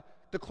God,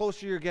 the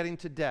closer you're getting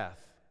to death.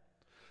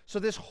 So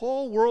this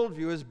whole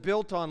worldview is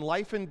built on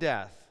life and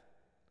death.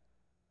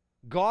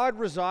 God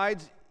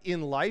resides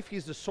in life.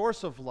 He's the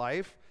source of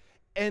life.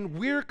 And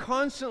we're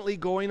constantly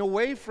going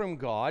away from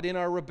God in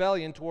our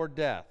rebellion toward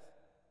death.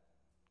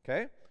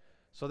 Okay?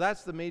 So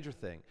that's the major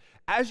thing.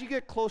 As you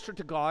get closer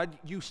to God,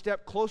 you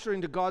step closer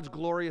into God's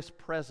glorious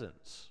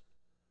presence.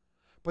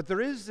 But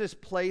there is this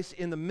place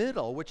in the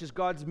middle, which is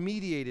God's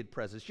mediated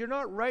presence. You're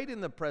not right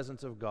in the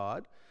presence of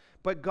God,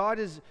 but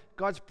God's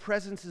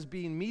presence is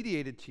being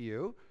mediated to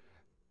you.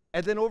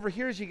 And then over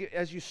here,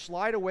 as you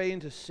slide away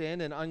into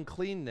sin and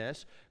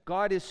uncleanness,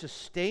 God is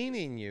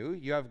sustaining you.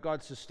 You have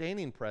God's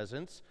sustaining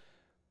presence,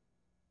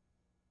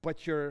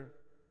 but you're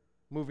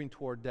moving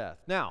toward death.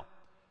 Now,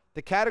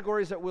 the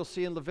categories that we'll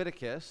see in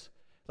Leviticus,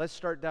 let's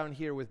start down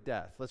here with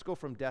death. Let's go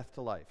from death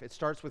to life. It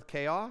starts with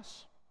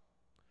chaos,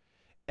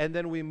 and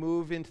then we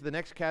move into the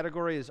next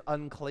category is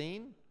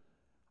unclean,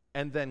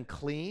 and then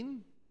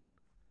clean,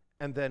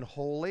 and then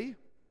holy,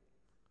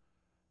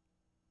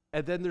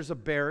 and then there's a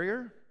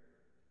barrier.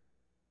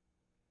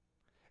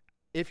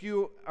 If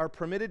you are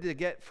permitted to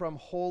get from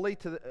holy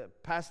to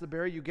past the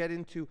barrier, you get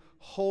into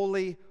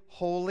holy,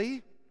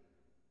 holy.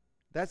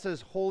 That's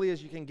as holy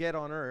as you can get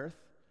on earth.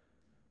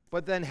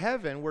 But then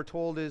heaven, we're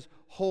told, is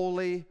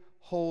holy,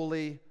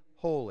 holy,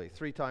 holy.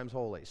 3 times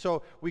holy.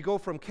 So we go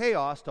from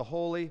chaos to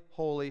holy,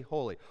 holy,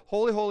 holy.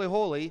 Holy, holy,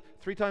 holy,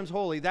 3 times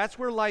holy. That's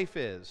where life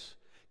is.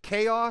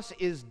 Chaos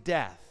is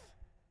death.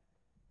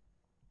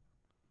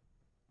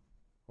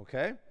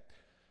 Okay?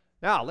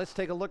 Now, let's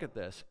take a look at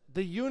this.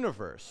 The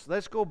universe.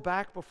 Let's go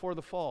back before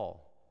the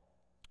fall.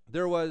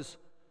 The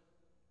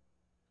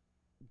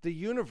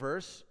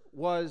universe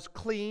was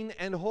clean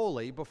and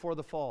holy before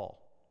the fall.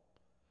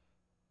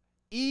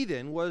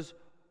 Eden was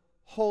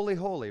holy,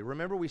 holy.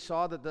 Remember we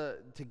saw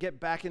that to get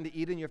back into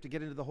Eden, you have to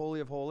get into the Holy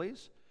of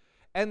Holies?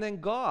 And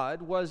then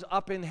God was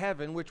up in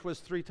heaven, which was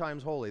 3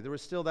 times holy. There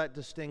was still that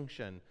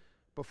distinction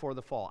before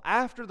the fall.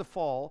 After the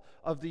fall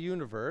of the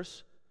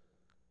universe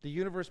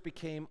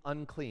became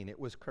unclean. It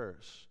was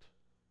cursed.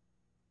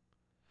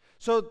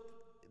 So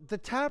the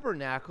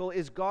tabernacle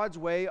is God's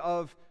way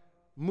of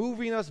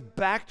moving us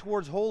back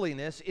towards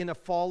holiness in a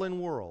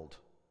fallen world.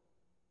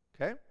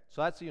 Okay?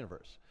 So that's the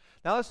universe.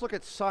 Now let's look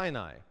at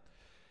Sinai.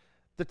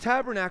 The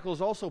tabernacle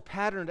is also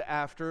patterned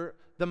after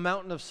the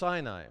mountain of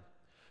Sinai.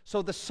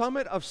 So the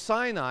summit of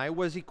Sinai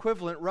was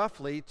equivalent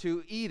roughly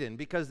to Eden,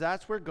 because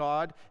that's where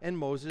God and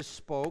Moses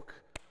spoke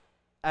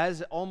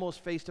as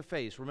almost face to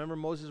face. Remember,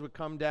 Moses would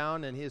come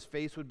down and his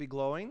face would be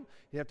glowing.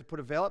 He'd have to put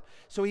a veil up.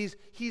 So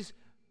he's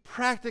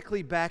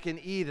practically back in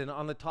Eden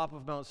on the top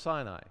of Mount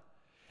Sinai.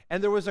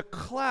 And there was a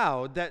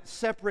cloud that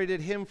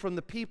separated him from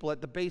the people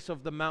at the base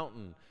of the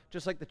mountain,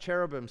 just like the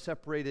cherubim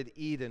separated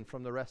Eden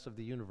from the rest of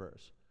the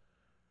universe.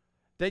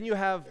 Then you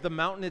have the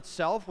mountain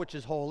itself, which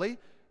is holy.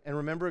 And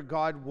remember,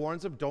 God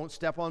warns them, don't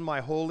step on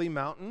my holy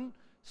mountain.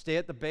 Stay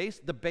at the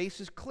base. The base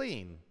is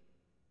clean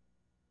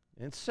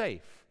and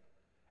safe.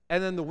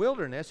 And then the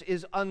wilderness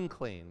is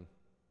unclean.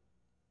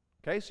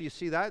 Okay, so you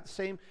see that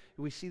same,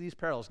 we see these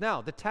parallels.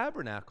 Now, the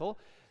tabernacle,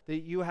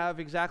 you have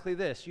exactly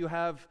this. You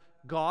have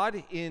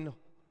God in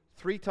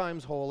 3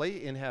 times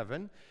holy in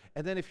heaven.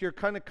 And then if you're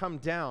kind of come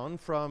down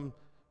from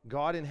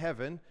God in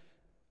heaven,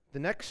 the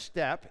next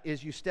step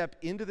is you step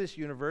into this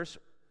universe,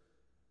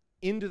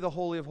 into the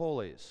Holy of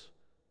Holies.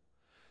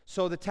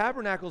 So the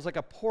tabernacle is like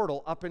a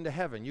portal up into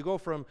heaven. You go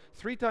from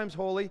 3 times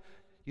holy,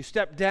 you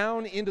step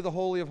down into the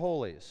Holy of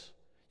Holies.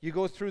 You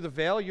go through the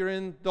veil, you're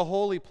in the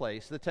holy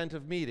place, the tent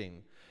of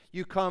meeting.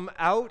 You come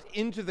out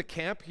into the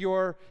camp,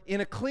 you're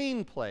in a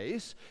clean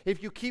place.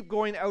 If you keep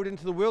going out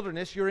into the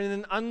wilderness, you're in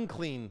an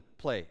unclean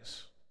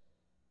place.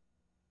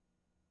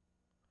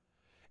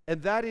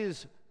 And that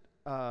is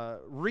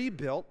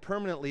rebuilt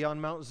permanently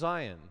on Mount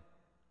Zion.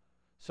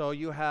 So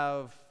you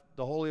have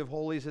the Holy of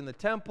Holies in the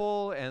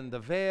temple, and the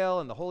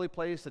veil, and the holy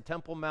place, the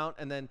Temple Mount,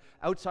 and then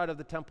outside of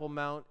the Temple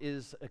Mount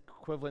is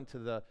equivalent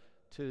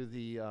to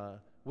the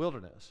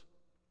wilderness.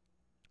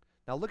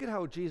 Now look at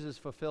how Jesus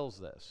fulfills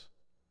this.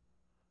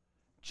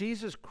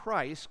 Jesus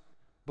Christ,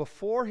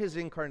 before his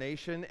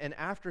incarnation and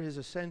after his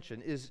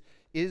ascension,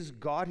 is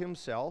God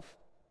himself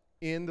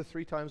in the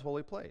 3 times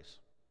holy place.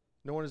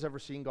 No one has ever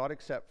seen God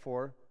except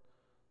for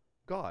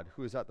God,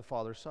 who is at the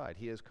Father's side.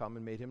 He has come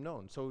and made him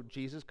known. So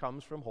Jesus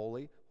comes from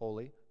holy,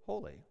 holy,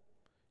 holy.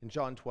 In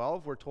John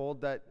 12, we're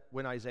told that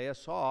when Isaiah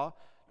saw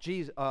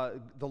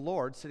the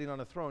Lord sitting on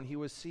a throne, he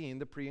was seeing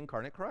the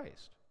pre-incarnate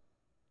Christ.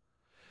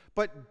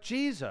 But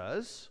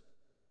Jesus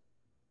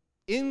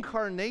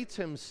incarnates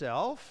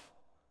himself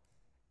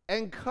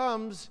and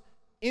comes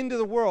into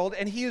the world,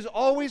 and he is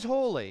always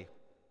holy.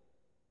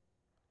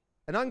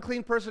 An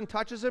unclean person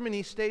touches him and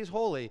he stays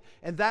holy,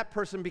 and that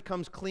person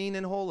becomes clean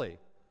and holy.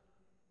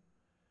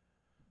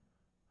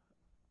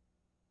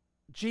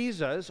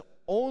 Jesus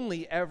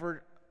only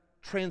ever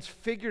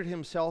transfigured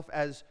himself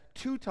as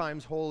 2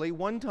 times holy,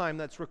 1 time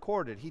that's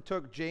recorded. He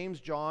took James,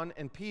 John,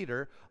 and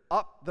Peter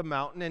up the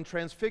mountain and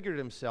transfigured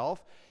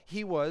himself.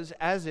 He was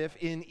as if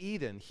in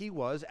Eden. He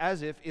was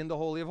as if in the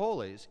Holy of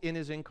Holies, in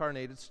his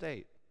incarnated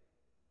state.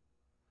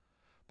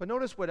 But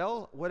notice what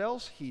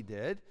else he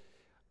did.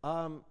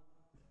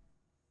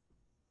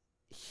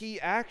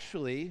 He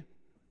actually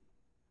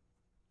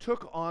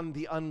took on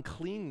the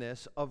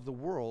uncleanness of the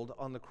world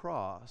on the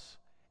cross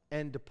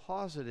and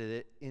deposited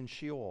it in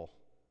Sheol.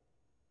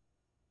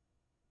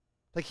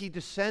 Like he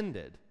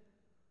descended.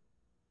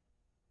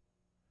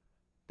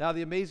 Now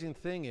the amazing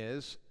thing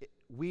is,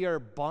 we are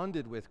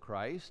bonded with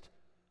Christ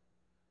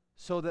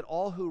so that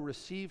all who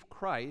receive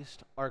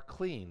Christ are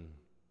clean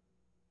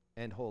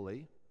and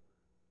holy,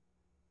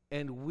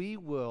 and we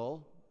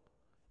will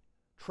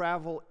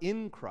travel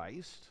in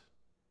Christ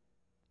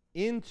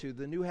into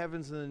the new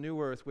heavens and the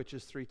new earth, which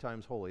is 3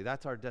 times holy.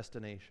 That's our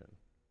destination.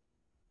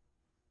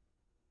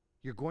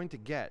 You're going to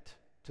get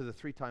to the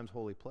 3 times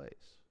holy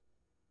place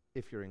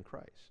if you're in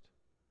Christ.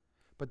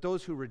 But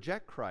those who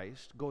reject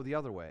Christ go the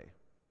other way,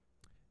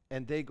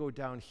 and they go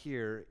down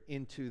here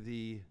into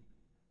the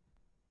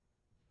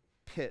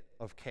pit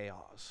of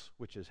chaos,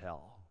 which is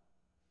hell.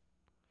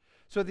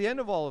 So at the end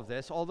of all of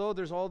this, although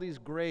there's all these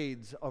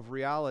grades of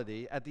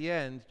reality, at the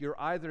end, you're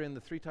either in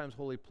the 3 times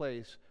holy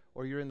place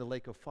or you're in the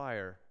lake of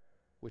fire,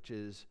 which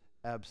is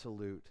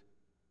absolute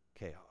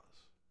chaos.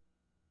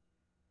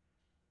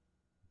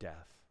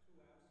 Death.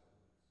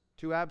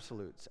 2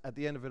 absolutes at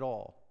the end of it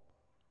all.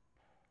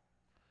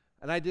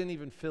 And I didn't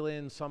even fill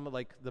in some of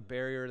like the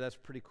barrier. That's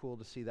pretty cool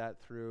to see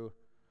that through.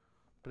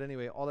 But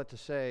anyway, all that to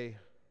say,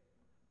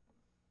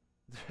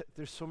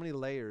 there's so many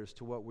layers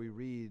to what we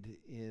read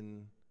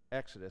in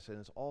Exodus, and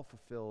it's all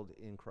fulfilled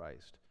in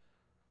Christ.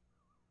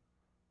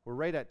 We're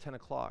right at 10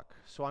 o'clock,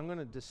 so I'm going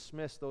to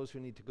dismiss those who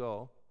need to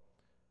go,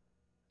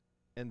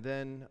 and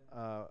then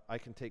I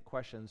can take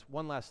questions.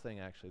 One last thing,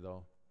 actually,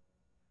 though.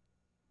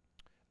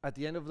 At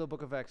the end of the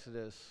book of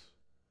Exodus,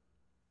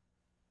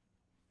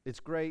 it's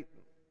great.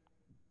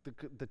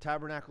 The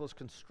tabernacle is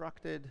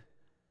constructed.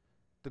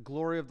 The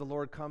glory of the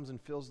Lord comes and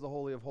fills the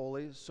Holy of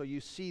Holies. So you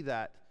see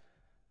that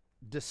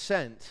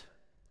descent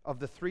of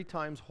the 3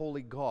 times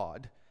holy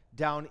God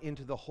down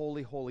into the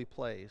holy, holy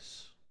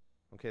place.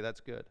 Okay, that's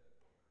good.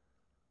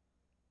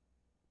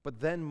 But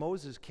then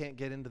Moses can't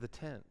get into the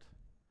tent.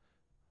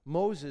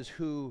 Moses,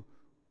 who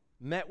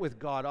met with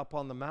God up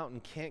on the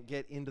mountain, can't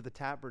get into the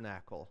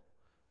tabernacle.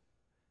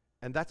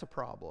 And that's a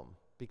problem,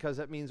 because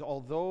that means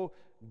although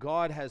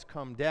God has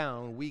come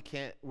down,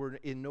 we're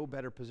in no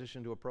better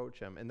position to approach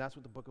him. And that's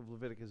what the book of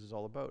Leviticus is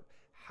all about.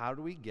 How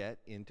do we get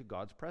into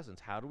God's presence?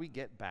 How do we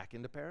get back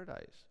into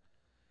paradise?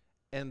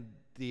 And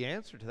the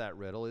answer to that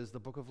riddle is the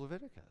book of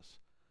Leviticus.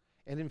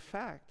 And in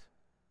fact,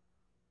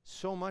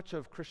 so much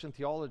of Christian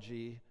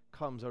theology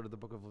comes out of the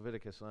book of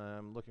Leviticus, and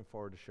I'm looking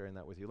forward to sharing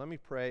that with you. Let me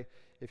pray.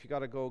 If you got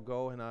to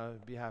go, and I'll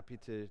be happy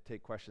to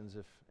take questions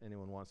if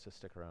anyone wants to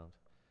stick around.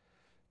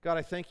 God,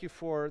 I thank you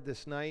for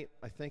this night.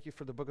 I thank you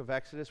for the book of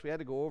Exodus. We had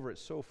to go over it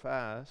so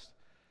fast.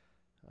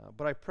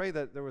 But I pray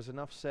that there was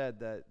enough said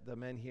that the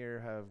men here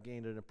have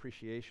gained an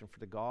appreciation for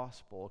the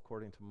gospel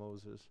according to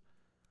Moses.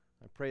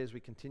 I pray as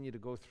we continue to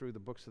go through the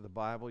books of the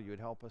Bible, you would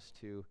help us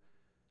to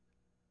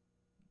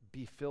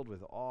be filled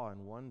with awe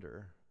and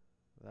wonder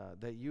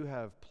that you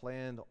have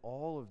planned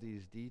all of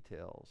these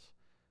details.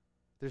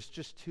 There's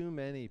just too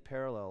many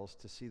parallels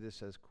to see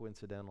this as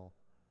coincidental.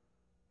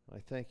 I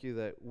thank you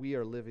that we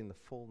are living the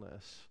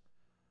fullness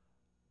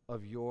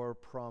of your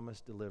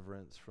promised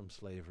deliverance from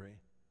slavery.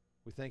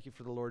 We thank you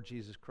for the Lord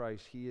Jesus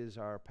Christ. He is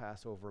our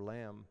Passover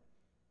lamb.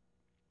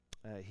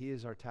 He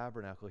is our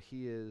tabernacle.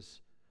 He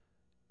is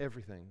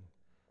everything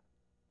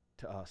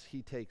to us.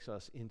 He takes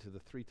us into the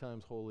 3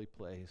 times holy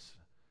place,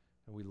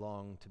 and we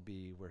long to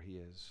be where he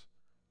is.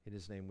 In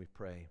his name we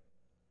pray.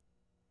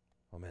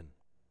 Amen.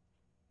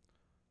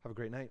 Have a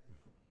great night.